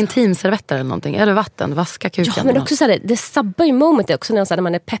ta med sig intimservetter eller någonting. Eller vatten, vaska kuken. Ja, men också så här, det sabbar ju momentet också när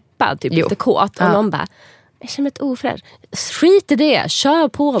man är peppad, typ lite kåt. Och någon bara, jag känner mig ett ofräsch. Skit i det, kör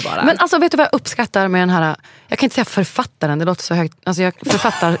på bara. Men alltså, vet du vad jag uppskattar med den här, jag kan inte säga författaren, det låter så högt. Alltså jag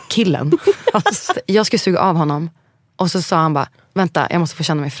författar killen. Alltså, jag skulle suga av honom. Och så sa han bara, vänta, jag måste få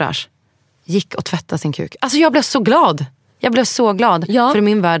känna mig fräsch. Gick och tvätta sin kuk. Alltså jag blev så glad. För i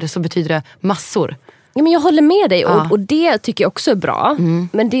min värld så betyder det massor. Ja, men jag håller med dig och det tycker jag också är bra.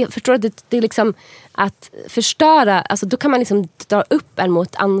 Men det, förstår du, det är liksom att förstöra, alltså då kan man liksom dra upp en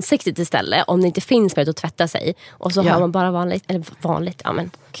mot ansiktet istället om det inte finns möjlighet att tvätta sig. Och så har man bara vanligt, ja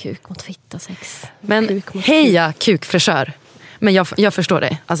men kuk mot fitta sex. Men heja kukfräschör. Men jag förstår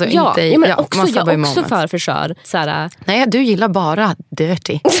dig. Alltså inte, men jag också för fräschör. Nej, du gillar bara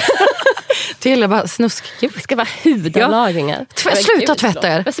dirty. Du gillar bara snusk. Det ska vara hudavlagringar. Sluta tvätta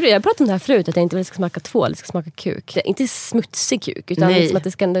er. Jag pratade om det här förut, att jag inte vill ska smaka tvål, det ska smaka kuk. Det är inte smutsig kuk, utan liksom att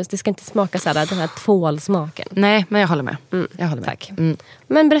det ska inte smaka så här, den här tvålsmaken. Nej, men jag håller med. Tack.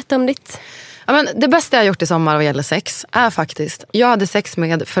 Men berätta om ditt. Ja, men det bästa jag gjort i sommar vad gäller sex är faktiskt, jag hade sex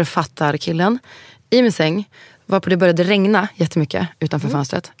med författarkillen i min säng. Varpå det började regna jättemycket utanför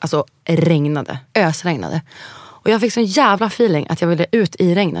fönstret. Alltså ösregnade. Och jag fick sån jävla feeling att jag ville ut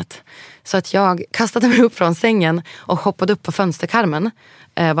i regnet. Så att jag kastade mig upp från sängen och hoppade upp på fönsterkarmen.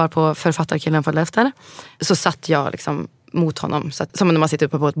 Varpå författarkillen följde efter. Så satt jag liksom mot honom. Så att, som när man sitter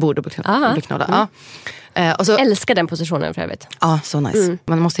uppe på ett bord och blir knollad. Och så, älskar den positionen för övrigt. Ja, så nice.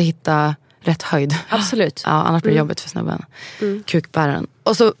 Man måste hitta rätt höjd. Absolut. Ja, annars blir det jobbigt för snubben. Kukbäraren.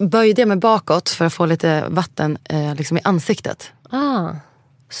 Och så böjde jag mig bakåt för att få lite vatten liksom i ansiktet.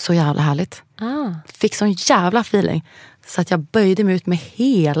 Så jävla härligt. Fick sån jävla feeling. Så att jag böjde mig ut med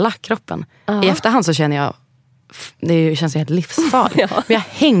hela kroppen. I efterhand så känner jag, det känns helt livsfarligt. Men jag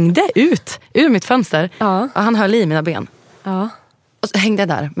hängde ut ur mitt fönster. Och han höll i mina ben. Och så hängde jag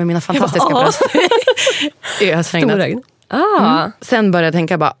där med mina fantastiska bröst. I ösregnet. Sen började jag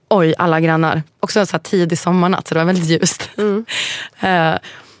tänka bara, oj, alla grannar. Också så här tidig sommarnatt, så det var väldigt ljust.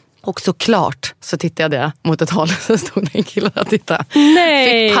 Och såklart så tittade jag mot ett håll, så stod det en kille och tittade.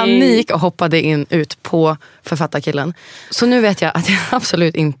 Fick panik och hoppade ut på författarkillen. Så nu vet jag att jag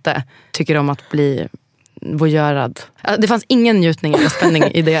absolut inte tycker om att bli voyeurad. Det fanns ingen njutning eller spänning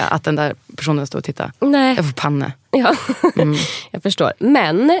i det att den där personen stod och tittade. Nej. Jag får panne. Ja, jag förstår.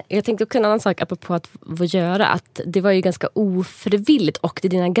 Men jag tänkte också en annan sak apropå att voyeura, att det var ju ganska ofrivilligt och det är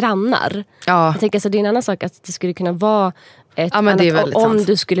dina grannar. Jag tänker alltså det är en annan sak att det skulle kunna vara ett men det är annat, om sant.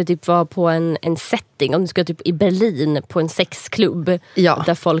 du skulle typ vara på en setting, om du skulle typ i Berlin på en sexklubb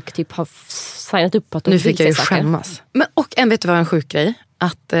där folk typ har signat upp på att de nu vill fick jag ju saker. skämmas. Men, och vet du vad en sjuk grej?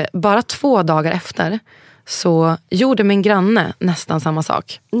 Att bara 2 dagar efter så gjorde min granne nästan samma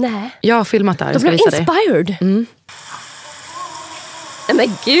sak. Nej. Jag har filmat det här. De blev inspired. Nej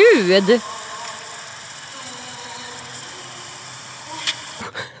men gud.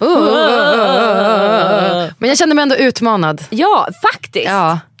 Men jag kände mig ändå utmanad. Ja, faktiskt.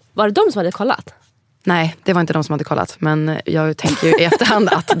 Ja. Var det de som hade kollat? Nej, det var inte de som hade kollat. Men jag tänker ju i efterhand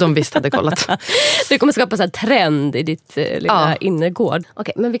att de visst hade kollat. Du kommer skapa en trend i ditt lilla innergård.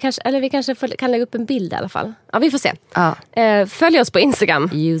 Okej, men vi kanske kan lägga upp en bild i alla fall. Ja, vi får se. Följ oss på Instagram.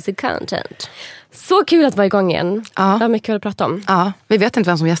 Use content. Så kul att vara igång igen. Vad mycket har du pratat om? Ja, vi vet inte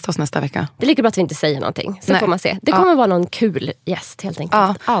vem som gästar oss nästa vecka. Det är lika bra att vi inte säger någonting. Så får man se. Det kommer vara någon kul gäst helt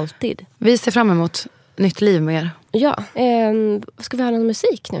enkelt. Alltid. Vi ser fram emot nytt liv med er. Ja, ska vi ha någon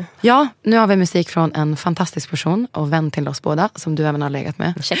musik nu? Ja, nu har vi musik från en fantastisk person och vän till oss båda, som du även har legat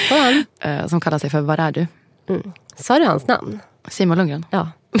med. Check på han. Som kallar sig för Var är du? Sa du hans namn? Simon Lundgren.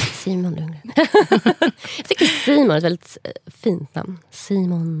 Ja, Simon Lundgren. Jag tycker Simon är ett väldigt fint namn.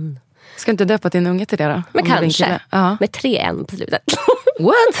 Simon. Ska inte döpa din unge till det då? Men kanske. Med 3 N på slutet.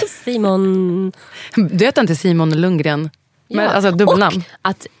 What? Simon. Du heter inte Simon Lundgren. Men, alltså dubbelnamn. Och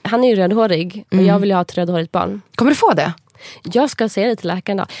att han är ju rödhårig och jag vill ju ha ett rödhårigt barn. Kommer du få det? Jag ska säga det till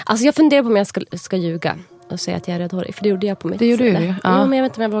läkaren då. Alltså jag funderar på om jag ska ljuga och säga att jag är rödhårig. För det gjorde jag på mitt. Det gjorde du ju. Jo, men jag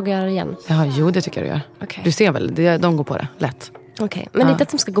vet inte om jag vågar göra det igen. Ja, jo, det tycker jag du gör. Okay. Du ser väl, de går på det lätt. Okej, men inte att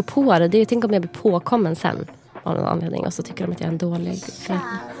de ska gå på det. Det är ju, tänk om jag blir påkommen sen av någon anledning och så tycker de att jag är en dålig fru.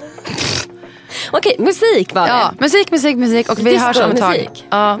 Okej, musik var det. Ja, musik och vi hörs om ett tag.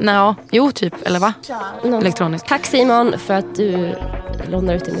 Jo, typ, eller va? Elektronisk. Tack Simon för att du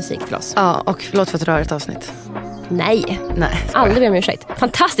lånar ut din musik till oss. Ja, och förlåt för ett rörigt avsnitt. Nej, aldrig ber om ursäkt.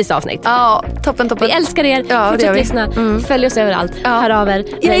 Fantastiskt avsnitt. Ja, toppen. Vi älskar er, fortsätt lyssna. Följ oss överallt, hör av er,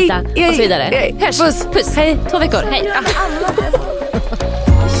 rejta och så vidare. Hörs, puss, hej, 2 veckor, hej.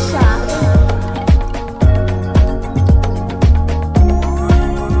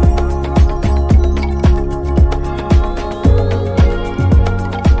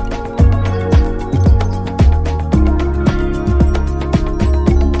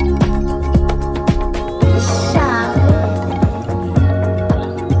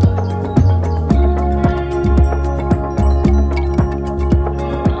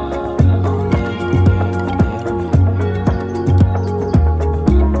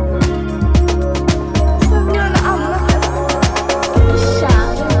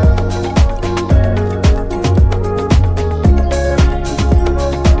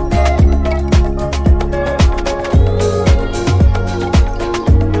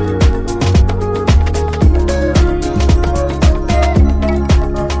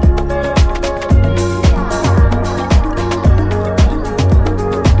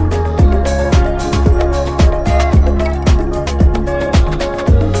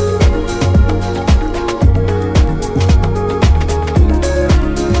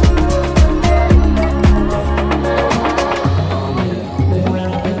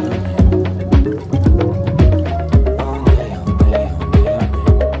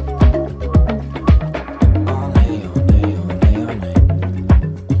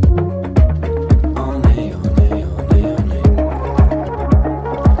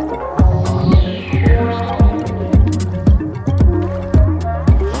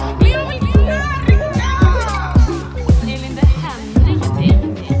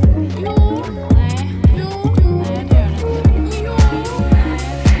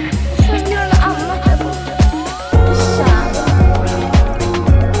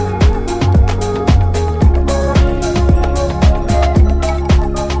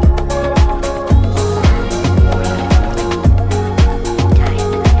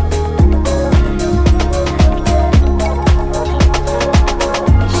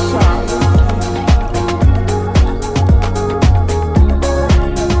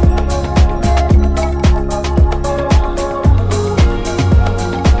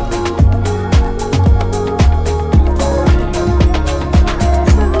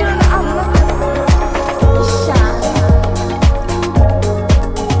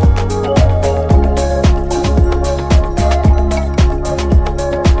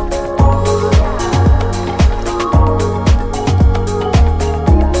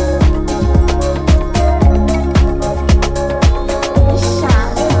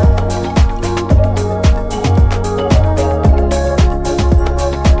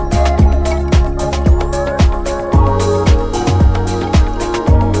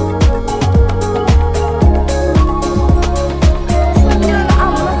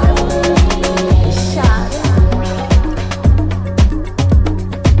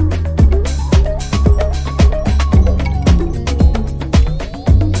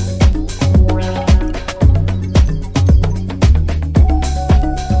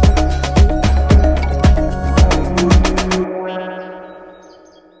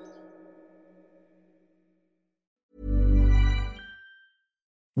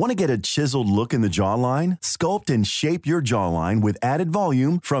 Want to get a chiseled look in the jawline? Sculpt and shape your jawline with added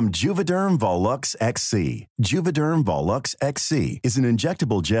volume from Juvederm Volux XC. Juvederm Volux XC is an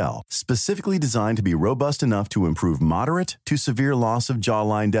injectable gel specifically designed to be robust enough to improve moderate to severe loss of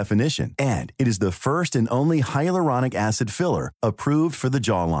jawline definition. And it is the first and only hyaluronic acid filler approved for the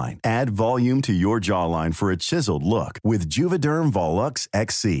jawline. Add volume to your jawline for a chiseled look with Juvederm Volux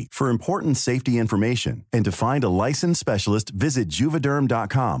XC. For important safety information and to find a licensed specialist, visit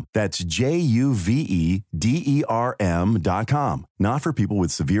Juvederm.com. That's JUVEDERM.com. Not for people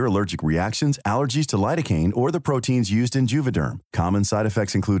with severe allergic reactions, allergies to lidocaine, or the proteins used in Juvederm. Common side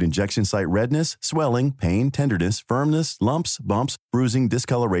effects include injection site redness, swelling, pain, tenderness, firmness, lumps, bumps, bruising,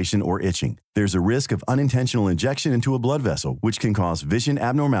 discoloration, or itching. There's a risk of unintentional injection into a blood vessel, which can cause vision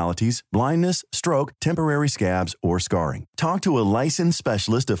abnormalities, blindness, stroke, temporary scabs, or scarring. Talk to a licensed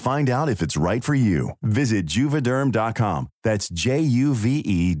specialist to find out if it's right for you. Visit Juvederm.com. That's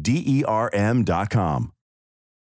JUVEDERM.com.